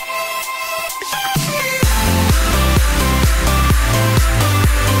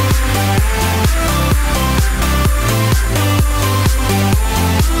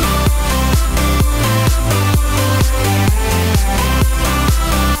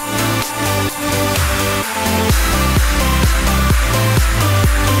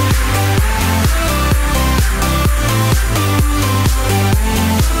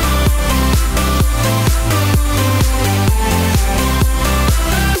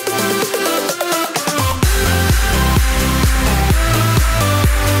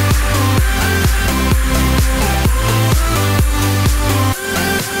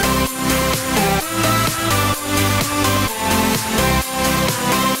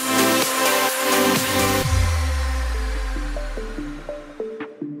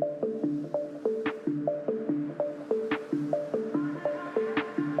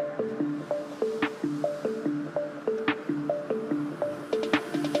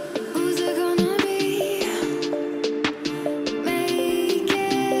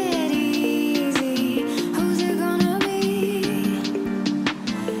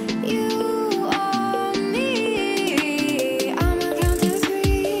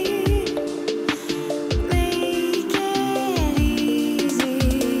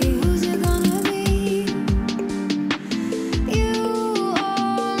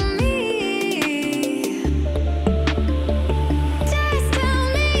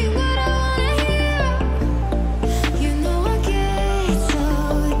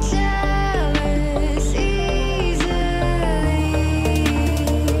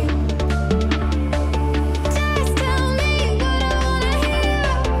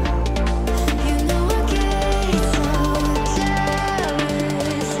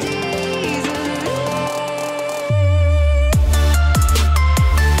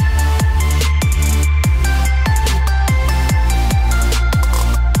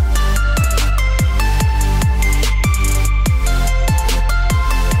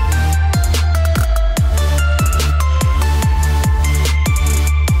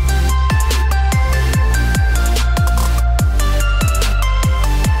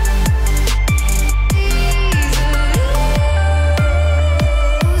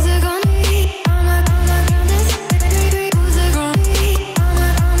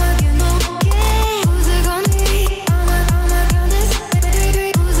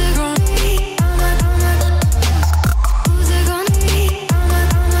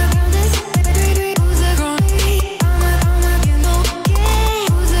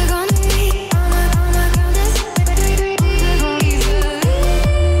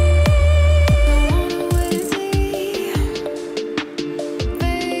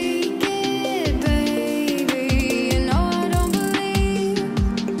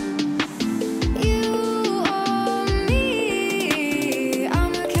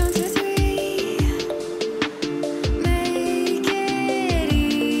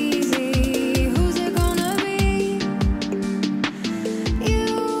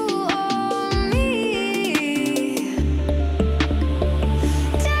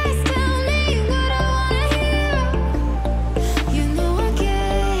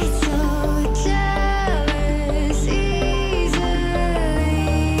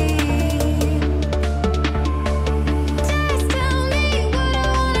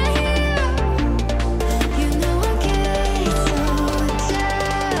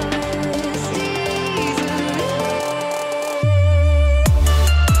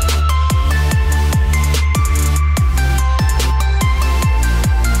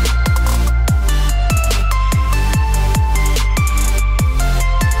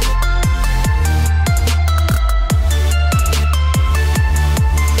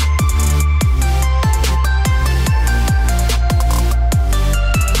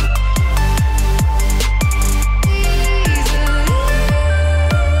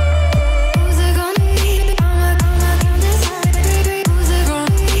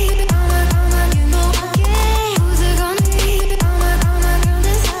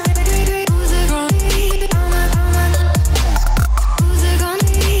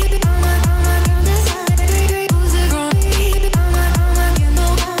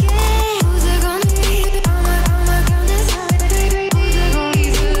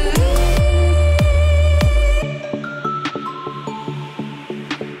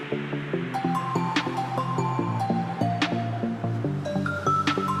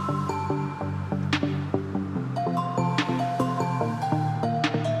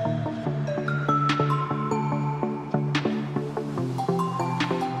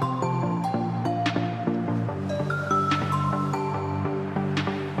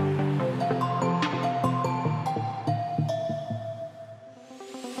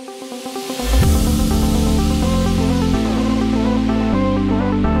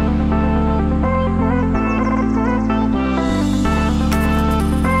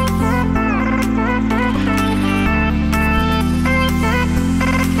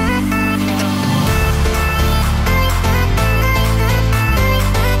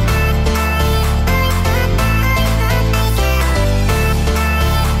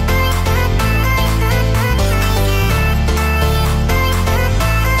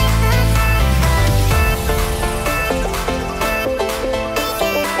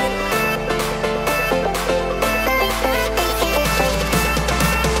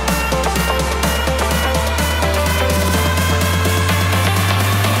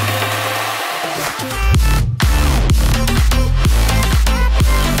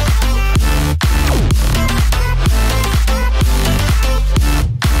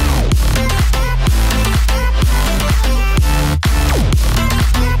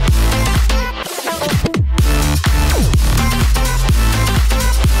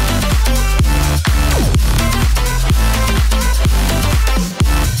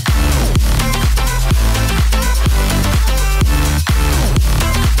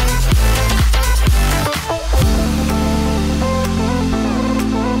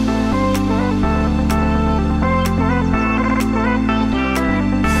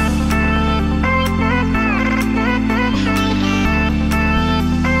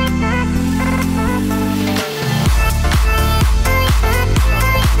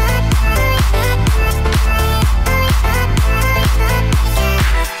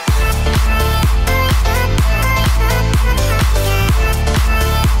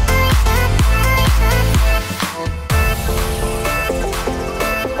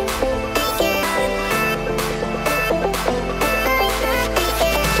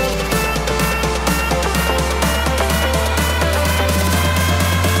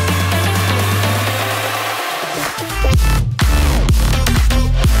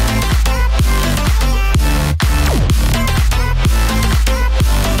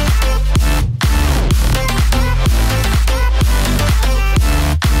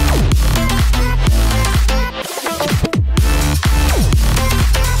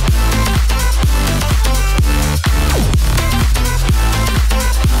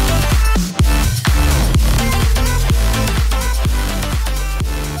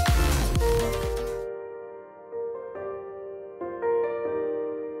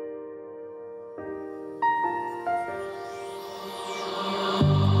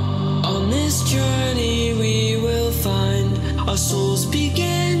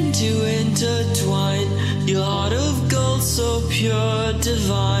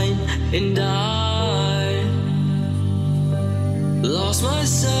divine, and I lost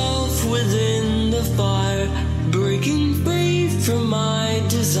myself within the fire, breaking free from my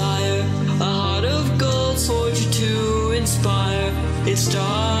desire. A heart of gold, soldier to inspire. It's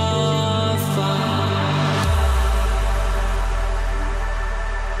starfire.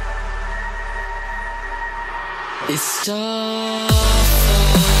 It's starfire.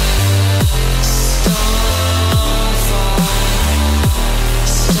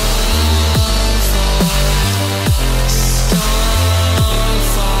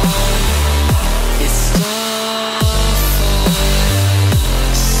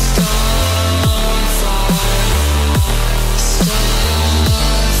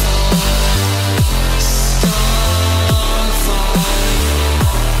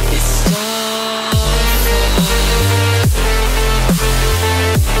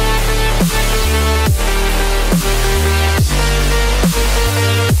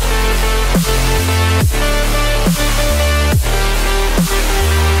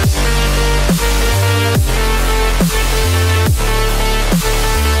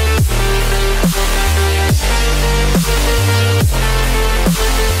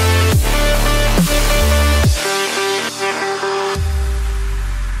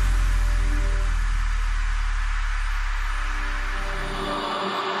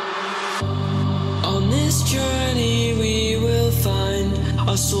 On this journey we will find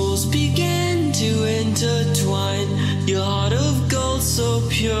our souls begin to intertwine. Your heart of gold, so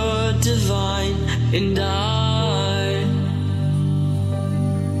pure, divine, and I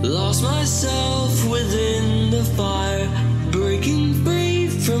lost myself within the fire, breaking free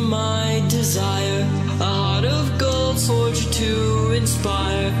from my desire. A heart of gold, soldier to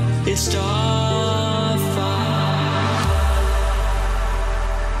inspire. It's starfire.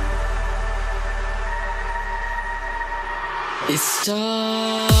 It's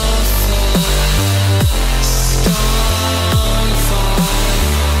starfire.